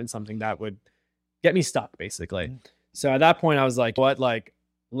caught up in something that would get me stuck basically. Mhm. So at that point I was like, what? Like,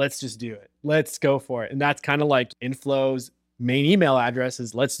 let's just do it. Let's go for it. And that's kind of like Inflow's main email address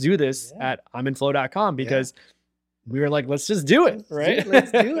is let's do this Yeah. at iminflow.com because we were like, let's just do it. Right.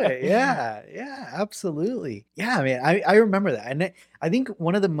 Let's do it. Yeah. Yeah, absolutely. Yeah. I mean, I remember that. And I think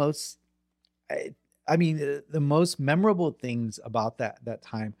one of the most, I mean, the most memorable things about that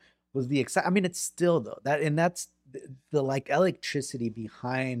time was the excitement. I mean, it's still though that's the like electricity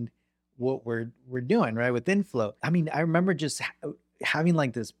behind what we're doing, right? With Inflow. I mean, I remember just having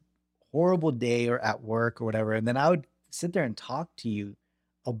like this horrible day or at work or whatever. And then I would sit there and talk to you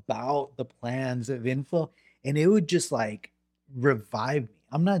about the plans of Inflow and it would just like revive me.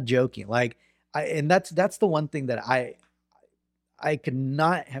 I'm not joking. Like and that's the one thing that I could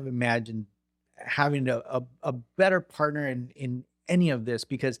not have imagined having a better partner in any of this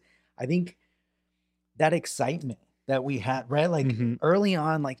because I think that excitement that we had, right? Like Mhm. early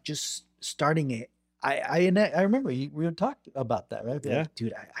on, like just starting it. I remember we were talking about that, right? Yeah. Like,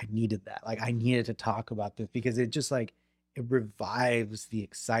 dude, I needed that. Like I needed to talk about this because it just like it revives the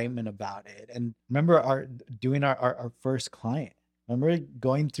excitement about it. And remember doing our first client. Remember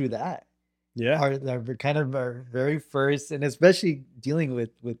going through that. Yeah. Our kind of our very first, and especially dealing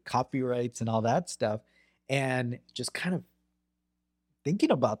with copyrights and all that stuff, and just kind of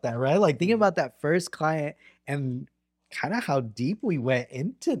thinking about that, right? Like thinking about that first client and kind of how deep we went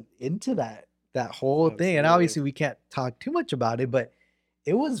into that whole thing. And Absolutely. obviously we can't talk too much about it, but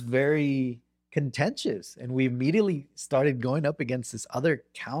it was very contentious. And we immediately started going up against this other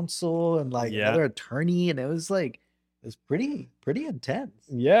counsel and like Yeah. another attorney. And it was like, it was pretty intense.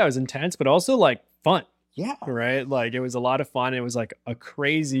 Yeah. It was intense, but also like fun. Yeah. Right. Like it was a lot of fun. It was like a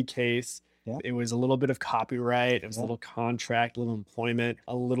crazy case. Yeah. It was a little bit of copyright. It was a Yeah. little contract, a little employment,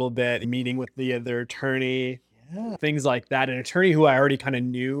 a little bit meeting with the other attorney, Yeah. things like that. An attorney who I already kind of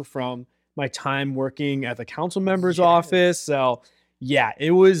knew from my time working at the council member's Yes. office. So yeah, it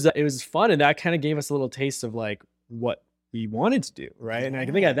was fun. And that kind of gave us a little taste of like what we wanted to do. Right. And I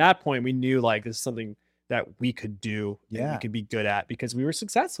think Yeah. at that point we knew like this is something that we could do and Yeah. we could be good at because we were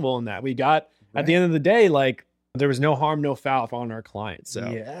successful in that. We got at the Right. end of the day, like there was no harm, no foul on our clients. So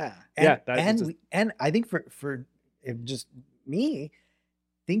yeah. yeah, And that was just- and I think for if just me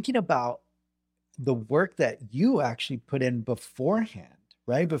thinking about the work that you actually put in beforehand,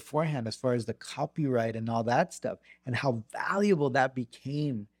 right, beforehand, as far as the copyright and all that stuff, and how valuable that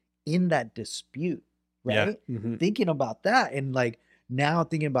became in that dispute, Yeah. right? Mhm. Thinking about that, and like now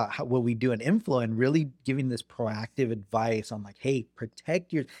thinking about what we do in Inflow, and really giving this proactive advice on like, hey,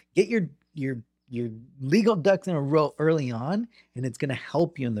 protect get your legal ducks in a row early on, and it's going to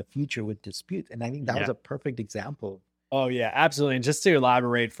help you in the future with disputes. And I think that was Yeah. a perfect example. Oh yeah, absolutely. And just to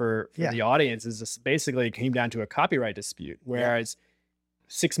elaborate for Yeah. the audience, is this basically came down to a copyright dispute. Whereas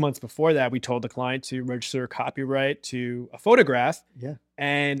 6 months before that, we told the client to register a copyright to a photograph. Yeah.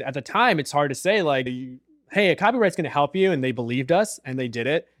 And at the time, it's hard to say like, hey, a copyright's going to help you, and they believed us and they did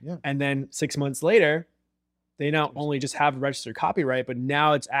it. Yeah. And then 6 months later, they not only just have a registered copyright, but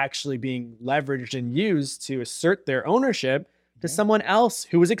now it's actually being leveraged and used to assert their ownership to Yeah. someone else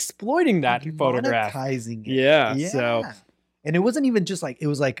who was exploiting that photograph. Monetizing it. Yeah. So and it wasn't even just like, it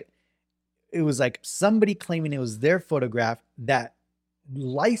was like somebody claiming it was their photograph that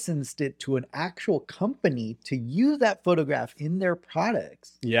licensed it to an actual company to use that photograph in their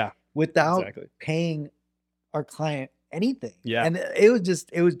products yeah, without exactly. paying our client anything. Yeah. And it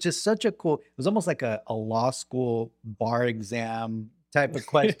was just such a cool, it was almost like a law school bar exam type of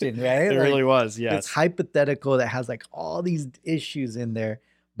question, right? It Like, really was. it's Yes. hypothetical that has like all these issues in there,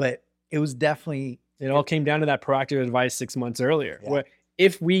 but it was definitely, It all came down to that proactive advice 6 months earlier. Yeah. Where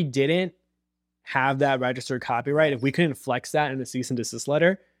if we didn't have that registered copyright, if we couldn't flex that in a cease and desist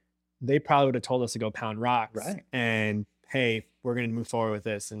letter, they probably would have told us to go pound rocks. Right. And hey, we're going to move forward with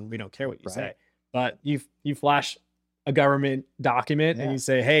this, and we don't care what you Right. say. But you flash a government document and Yeah. you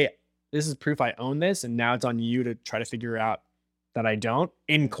say, hey, this is proof I own this, and now it's on you to try to figure out that I don't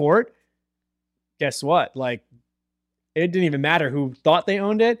in court. Guess what? Like, it didn't even matter who thought they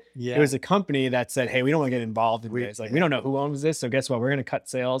owned it. yeah, It was a company that said, hey, we don't want to get involved in We- this. Like, yeah. we don't know who owns this. So guess what? We're going to cut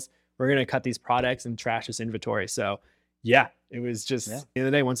sales. We're going to cut these products and trash this inventory. So yeah, it was just, Yeah. at the end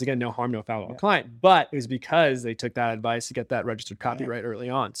of the day, once again, no harm, no foul to Yeah. a client. But it was because they took that advice to get that registered copyright early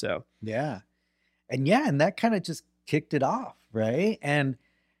on. So yeah. And that kind of just kicked it off, right? And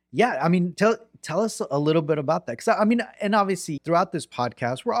yeah, I mean, tell us a little bit about that. Because I mean, and obviously throughout this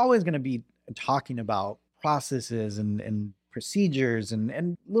podcast, we're always going to be talking about processes and procedures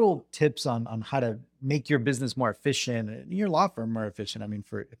and little tips on how to make your business more efficient and your law firm more efficient. I mean,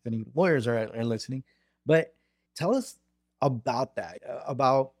 for if any lawyers are listening, but tell us about that,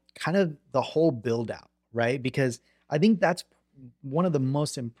 about kind of the whole build out, right? Because I think that's one of the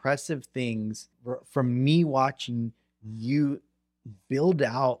most impressive things from me watching you build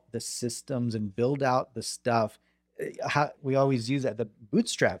out the systems and build out the stuff. How we always use that, the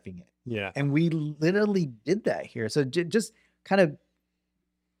bootstrapping it. yeah. And we literally did that here. So just kind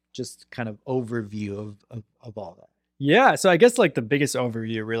of overview of all that. Yeah. So I guess like the biggest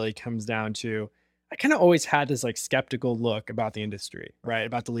overview really comes down to, I kind of always had this like skeptical look about the industry, right?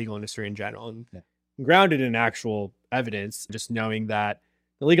 About the legal industry in general, and grounded in actual evidence, just knowing that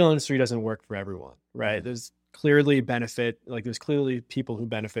the legal industry doesn't work for everyone, right? There's clearly there's clearly people who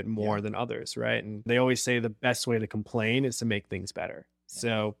benefit more than others, right? And they always say the best way to complain is to make things better.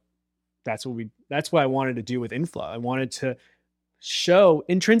 So that's what I wanted to do with Inflow. I wanted to show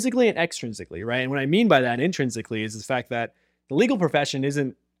intrinsically and extrinsically, right? And what I mean by that intrinsically is the fact that the legal profession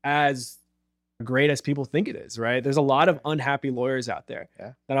isn't as great as people think it is, right? There's a lot of unhappy lawyers out there.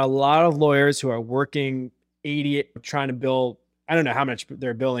 Yeah. That are a lot of lawyers who are working 80, trying to bill, I don't know how much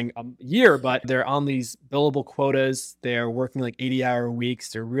they're billing a year, but they're on these billable quotas. They're working like 80-hour weeks.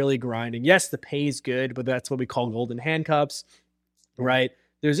 They're really grinding. Yes, the pay is good, but that's what we call golden handcuffs, right?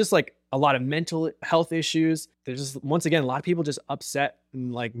 There's just like a lot of mental health issues. There's just, once again, a lot of people just upset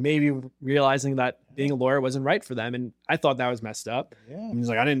and like maybe realizing that being a lawyer wasn't right for them. And I thought that was messed up. Yeah. And he's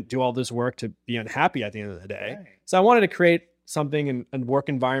like, I didn't do all this work to be unhappy at the end of the day. Right. So I wanted to create something in a work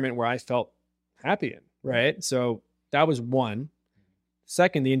environment where I felt happy in, right? So that was one.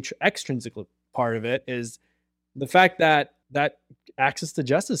 Second, the extrinsic part of it is the fact that access to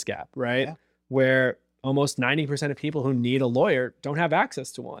justice gap, right? Yeah. Where almost 90% of people who need a lawyer don't have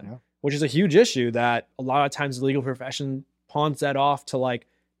access to one, Yeah. which is a huge issue that a lot of times the legal profession pawns that off to like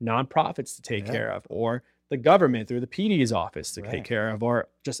nonprofits to take care of, or the government through the PD's office to take care of, or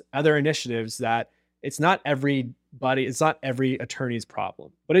just other initiatives that it's not every attorney's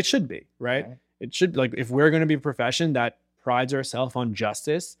problem, but it should be, right? It should, like, if we're going to be a profession that prides ourselves on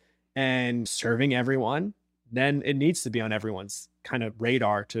justice and serving everyone, then it needs to be on everyone's kind of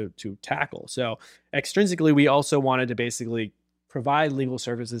radar to tackle. So extrinsically, we also wanted to basically provide legal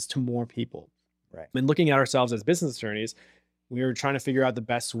services to more people. Right. And looking at ourselves as business attorneys, we were trying to figure out the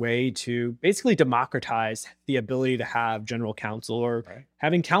best way to basically democratize the ability to have general counsel or Right.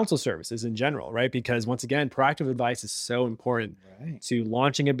 having counsel services in general, right? Because once again, proactive advice is so important Right. to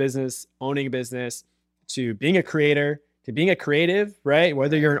launching a business, owning a business, to being a creator, to being a creative, right?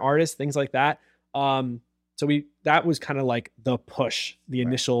 Whether you're an artist, things like that. So that was kind of like the push, the Right.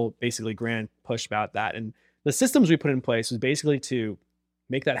 initial basically grand push about that. And the systems we put in place was basically to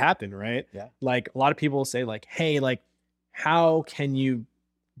make that happen, right? Yeah. Like a lot of people say like, hey, like how can you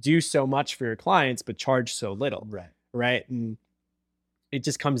do so much for your clients but charge so little, Right. right? And it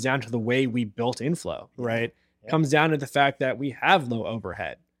just comes down to the way we built Inflow, Yeah. right? Yeah. Comes down to the fact that we have low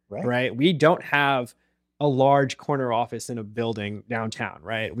overhead, Right. right? We don't have a large corner office in a building downtown,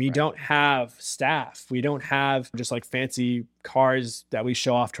 right? We Right. don't have staff. We don't have just like fancy cars that we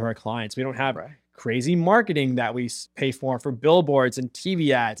show off to our clients. We don't have Right. crazy marketing that we pay for billboards and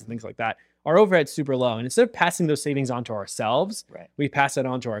TV ads and things like that. Our overhead's super low. And instead of passing those savings on to ourselves, Right. we pass it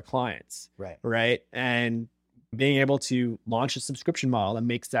on to our clients, Right. right? And being able to launch a subscription model that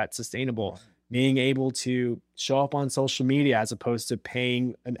makes that sustainable, being able to show up on social media as opposed to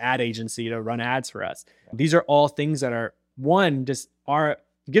paying an ad agency to run ads for us. Right. These are all things that are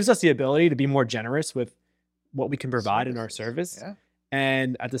gives us the ability to be more generous with what we can provide in our Services. service. Yeah.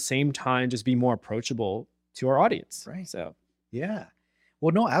 And at the same time, just be more approachable to our audience. Right. So Yeah.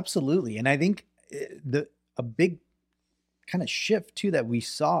 Well, no, absolutely. And I think a big kind of shift too that we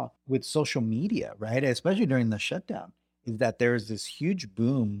saw with social media, right? Especially during the shutdown, is that there's this huge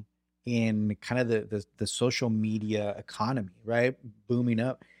boom in kind of the social media economy, right? Booming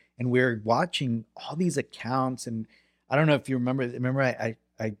up. And we're watching all these accounts. And I don't know if you remember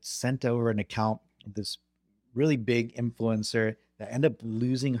I sent over an account of this really big influencer that ended up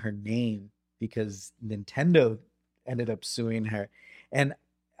losing her name because Nintendo ended up suing her. And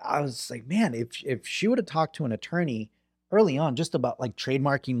I was like, man, if she would have talked to an attorney early on just about like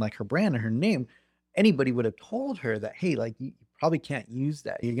trademarking like her brand and her name, anybody would have told her that, hey, like you probably can't use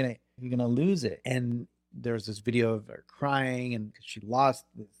that. You're gonna lose it. And there's this video of her crying and she lost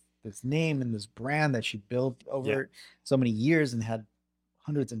this name and this brand that she built over so many years and had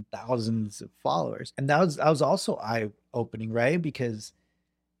hundreds and thousands of followers. And that was also eye-opening, right? Because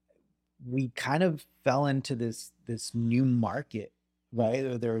we kind of fell into this new market,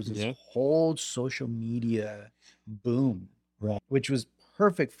 right? There was this whole social media boom, right? Which was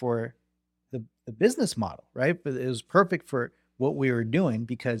perfect for the business model, right? But it was perfect for what we were doing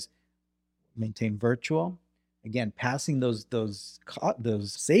because maintain virtual, again, passing those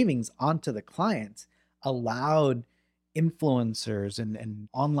savings onto the clients allowed influencers and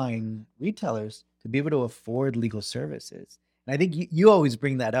online retailers to be able to afford legal services. And I think you always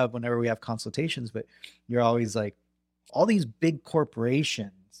bring that up whenever we have consultations, but you're always like, all these big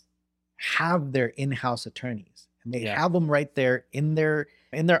corporations have their in-house attorneys and they have them right there in their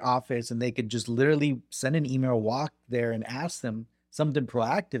office, and they could just literally send an email, walk there and ask them something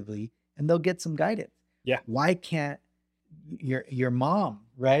proactively, and they'll get some guidance. Yeah. Why can't your mom,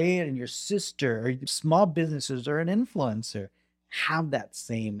 right, and your sister or small businesses or an influencer have that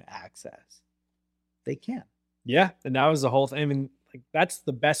same access? They can. Yeah. And that was the whole thing. I mean, like that's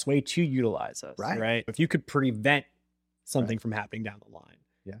the best way to utilize us, Right. right? If you could prevent something from happening down the line.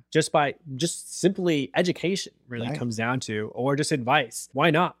 Yeah. Just simply education really Right. comes down to, or just advice. Why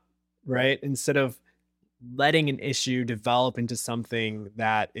not? Right. Instead of letting an issue develop into something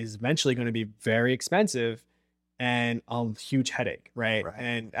that is eventually going to be very expensive and a huge headache. Right. Right.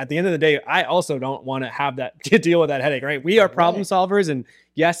 And at the end of the day, I also don't want to have to deal with that headache. Right. We are problem solvers, and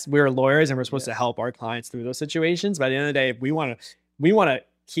yes, we're lawyers and we're supposed to help our clients through those situations. But at the end of the day, we want to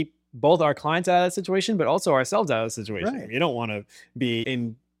keep both our clients out of that situation, but also ourselves out of the situation. Right. We don't want to be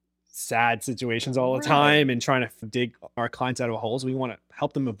in sad situations all the Right. time and trying to dig our clients out of holes. We want to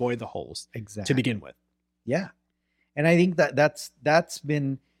help them avoid the holes Exactly. to begin with. Yeah. And I think that's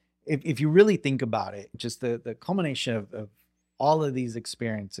been, if you really think about it, just the culmination of all of these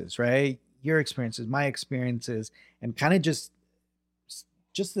experiences, right? Your experiences, my experiences, and kind of just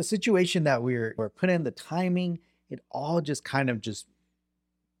the situation that we're put in, the timing, it all just kind of just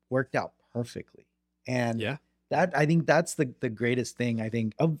worked out perfectly. And that, I think that's the greatest thing, I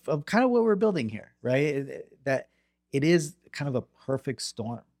think, of kind of what we're building here, right? That it is kind of a perfect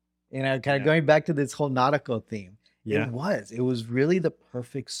storm. You know, kind of going back to this whole nautical theme. Yeah. It was really the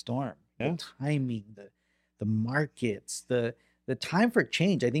perfect storm. Yeah. The timing, the markets, the time for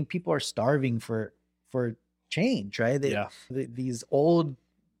change. I think people are starving for change, right? These old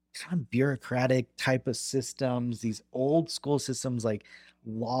kind of bureaucratic type of systems, these old school systems like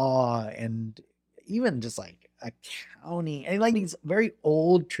law and even just like accounting and like these very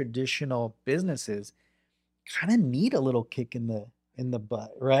old traditional businesses kind of need a little kick in the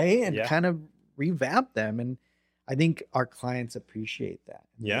butt, right? And Yeah. kind of revamp them. And I think our clients appreciate that.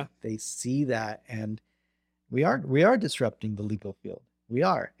 Yeah. They see that, and we are disrupting the legal field. We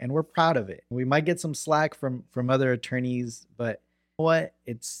are, and we're proud of it. We might get some slack from other attorneys, but you know what?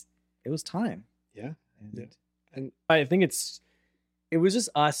 It was time. Yeah. And Yeah. And I think it was just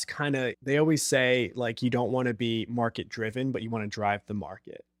us kind of, they always say like, you don't want to be market driven, but you want to drive the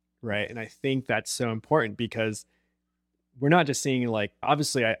market. Right. And I think that's so important because we're not just seeing like,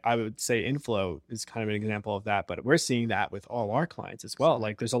 obviously I would say Inflow is kind of an example of that, but we're seeing that with all our clients as well.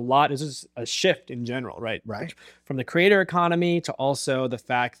 Like there's just a shift in general, right? Right. From the creator economy to also the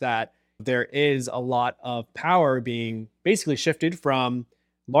fact that there is a lot of power being basically shifted from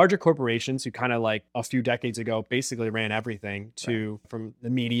larger corporations who kind of like a few decades ago basically ran everything to from the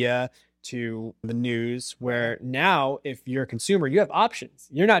media to the news, where now if you're a consumer, you have options.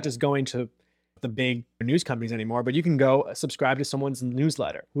 You're not just going to the big news companies anymore, but you can go subscribe to someone's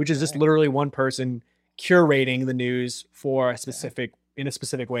newsletter, which is just literally one person curating the news for a specific in a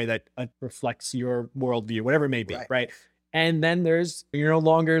specific way that reflects your worldview, whatever it may be, right? And then you're no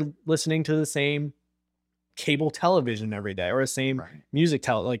longer listening to the same cable television every day or the same music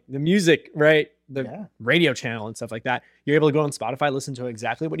like the music, right? The radio channel and stuff like that. You're able to go on Spotify, listen to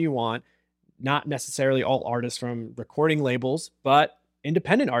exactly what you want. Not necessarily all artists from recording labels, but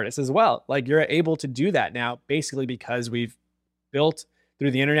independent artists as well. Like you're able to do that now basically because we've built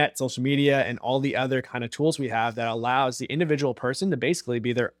through the internet, social media, and all the other kind of tools we have that allows the individual person to basically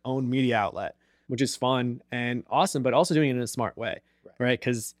be their own media outlet, which is fun and awesome, but also doing it in a smart way, right?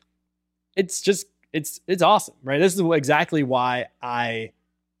 Because it's awesome, right? This is exactly why I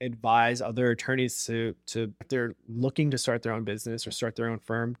advise other attorneys to if they're looking to start their own business or start their own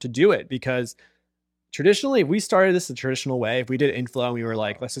firm, to do it. Because traditionally, if we started this the traditional way, if we did Inflow and we were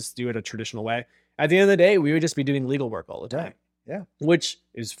like, let's just do it a traditional way, at the end of the day, we would just be doing legal work all the time. Yeah. Which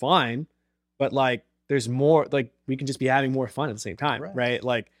is fine, but like there's more, like we can just be having more fun at the same time, right?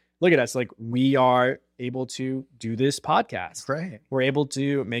 Like look at us, like we are able to do this podcast. Right. We're able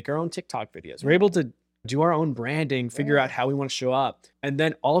to make our own TikTok videos. We're able to do our own branding, figure out how we want to show up, and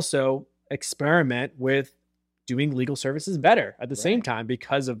then also experiment with doing legal services better at the same time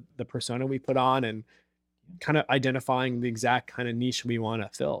because of the persona we put on and kind of identifying the exact kind of niche we want to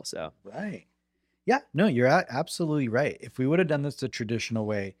fill. So, Yeah, no, you're absolutely right. If we would have done this the traditional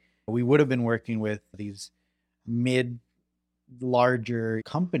way, we would have been working with these larger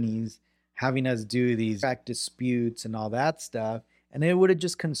companies having us do these track disputes and all that stuff. And it would have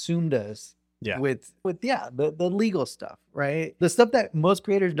just consumed us with the legal stuff, right? The stuff that most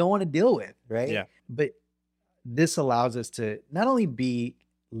creators don't want to deal with, right? Yeah. But this allows us to not only be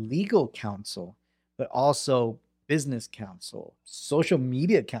legal counsel, but also business counsel, social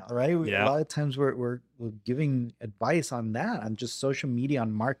media counsel, right? A lot of times we're giving advice on that, on just social media,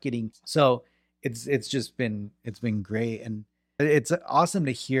 on marketing. So it's been great. And it's awesome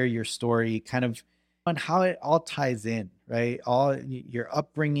to hear your story kind of on how it all ties in, right? All your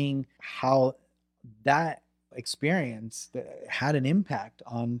upbringing, how that experience had an impact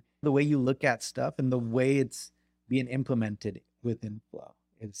on the way you look at stuff and the way it's being implemented with Inflow.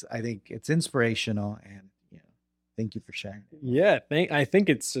 I think it's inspirational, and thank you for sharing. Yeah, I think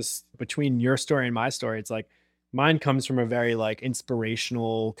it's just between your story and my story. It's like mine comes from a very like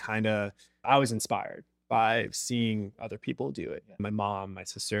inspirational kind of. I was inspired by seeing other people do it. My mom, my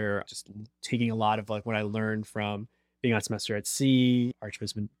sister, just taking a lot of like what I learned from being on semester at sea,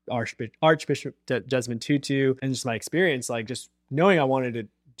 Archbishop Desmond Tutu, and just my experience, like just knowing I wanted to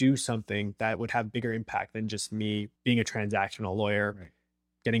do something that would have bigger impact than just me being a transactional lawyer,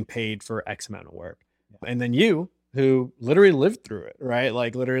 getting paid for X amount of work. And then you, who literally lived through it, right?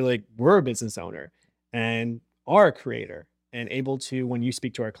 Like literally, like we're a business owner and are a creator and able to, when you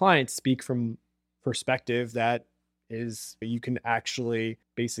speak to our clients, speak from perspective that is you can actually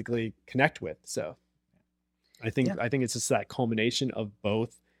basically connect with. So I think it's just that culmination of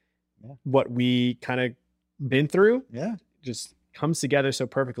both what we kind of been through, just comes together so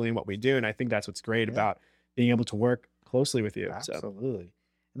perfectly in what we do. And I think that's what's great about being able to work closely with you. Absolutely. So.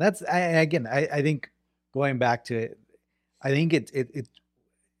 And that's, I think going back to it, I think it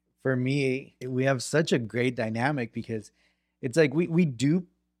for me, we have such a great dynamic because it's like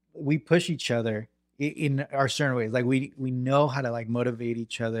we push each other in our certain ways. Like we know how to like motivate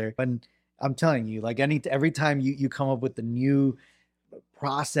each other. And I'm telling you, like every time you come up with a new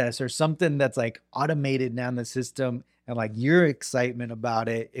process or something that's like automated down the system, and like your excitement about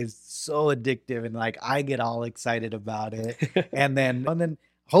it is so addictive, and like I get all excited about it. and then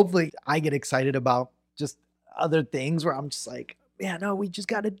hopefully I get excited about just other things where I'm just like, yeah, no, we just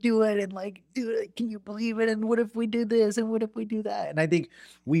got to do it. And like, dude, can you believe it? And what if we do this? And what if we do that? And I think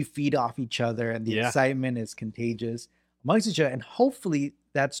we feed off each other, and the Yeah. excitement is contagious amongst each other. And hopefully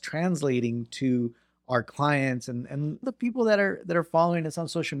that's translating to our clients and the people that are following us on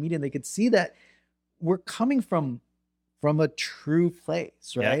social media. They could see that we're coming from a true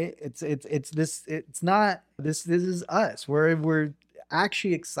place, Yeah. right? It's not this is us. We're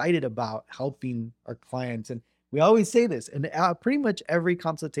actually excited about helping our clients. And we always say this, and pretty much every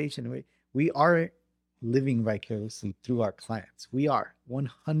consultation, we are living vicariously through our clients. We are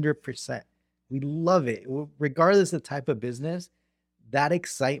 100%. We love it. Regardless of the type of business, that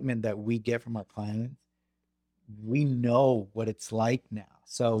excitement that we get from our clients, we know what it's like now.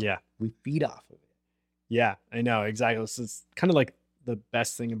 So Yeah. we feed off of it. Yeah, I know. Exactly. This is kind of like the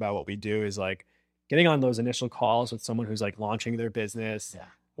best thing about what we do is like getting on those initial calls with someone who's like launching their business Yeah.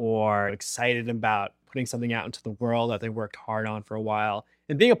 or excited about putting something out into the world that they worked hard on for a while.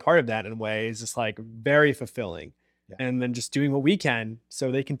 And being a part of that in a way is just like very fulfilling. Yeah. And then just doing what we can so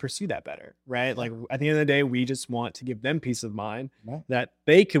they can pursue that better. Right. Like at the end of the day, we just want to give them peace of mind Right. that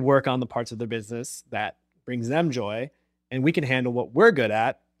they could work on the parts of their business that brings them joy, and we can handle what we're good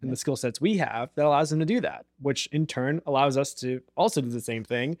at and Yeah. the skill sets we have that allows them to do that, which in turn allows us to also do the same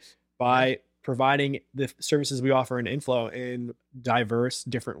thing by providing the services we offer in Inflow in diverse,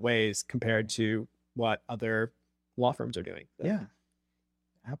 different ways compared to what other law firms are doing. So, Yeah,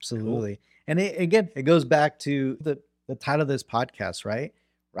 absolutely. And again, it goes back to the title of this podcast, right?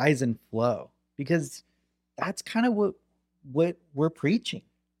 Rise and Flow, because that's kind of what we're preaching,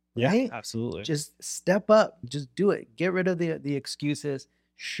 yeah, right? absolutely. Just step up, just do it. Get rid of the excuses,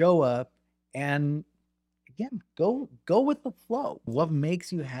 show up, and again, go with the flow. What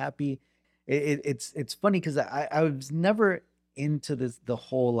makes you happy? It's funny because I was never into the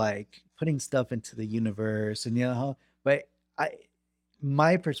whole like putting stuff into the universe, and but I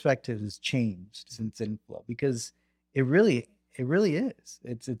my perspective has changed since Inflow, because it really is.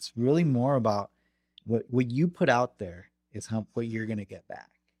 It's really more about what you put out there is what you're gonna get back.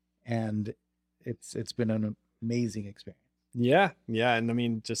 And it's been an amazing experience. Yeah. Yeah. And I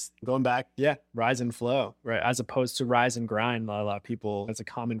mean, just going back, yeah, rise and flow, right? As opposed to rise and grind. A lot of people, that's a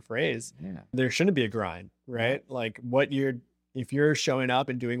common phrase. Yeah. There shouldn't be a grind, right? Like if you're showing up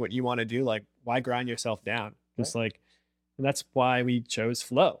and doing what you want to do, like why grind yourself down? Just like, and that's why we chose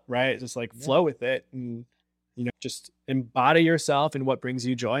flow, right? Just like flow with it and, just embody yourself in what brings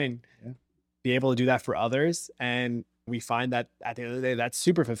you joy and be able to do that for others. And we find that at the end of the day, that's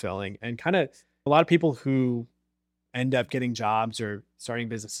super fulfilling. And kind of a lot of people who end up getting jobs or starting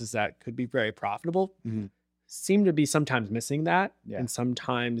businesses that could be very profitable seem to be sometimes missing that and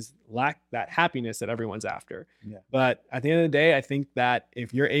sometimes lack that happiness that everyone's after. Yeah. But at the end of the day, I think that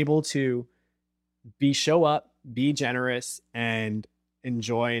if you're able to show up, be generous, and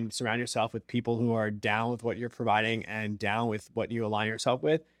enjoy and surround yourself with people who are down with what you're providing and down with what you align yourself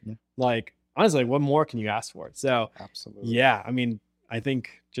with, like honestly, what more can you ask for? So Absolutely. yeah, I mean, I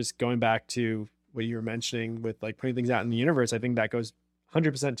think just going back to what you were mentioning with like putting things out in the universe, I think that goes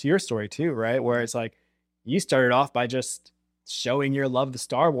 100% to your story too, right? Where it's like you started off by just showing your love of the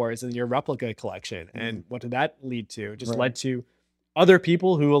Star Wars and your replica collection. And what did that lead to? It just led to other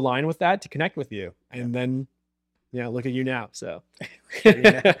people who align with that to connect with you. And then, look at you now. So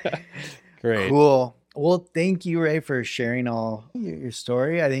great. Cool. Well, thank you, Ray, for sharing all your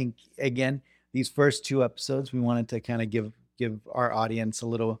story. I think again, these first two episodes, we wanted to kind of give our audience a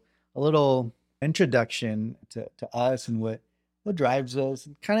little introduction to us and what drives us,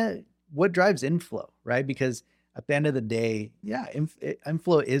 and kind of what drives Inflow, right? Because at the end of the day,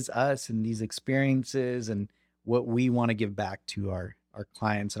 Inflow is us and these experiences and what we want to give back to our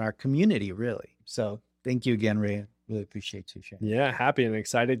clients and our community, really. So thank you again, Ray. Really appreciate you sharing. Yeah, happy and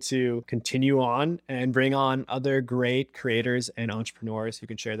excited to continue on and bring on other great creators and entrepreneurs who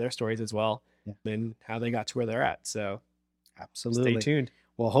can share their stories as well and how they got to where they're at. So absolutely. Stay tuned.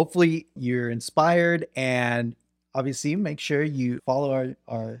 Well, hopefully you're inspired, and obviously make sure you follow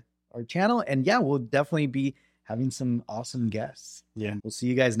our channel. And we'll definitely be having some awesome guests. Yeah. We'll see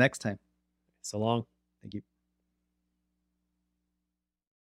you guys next time. So long. Thank you.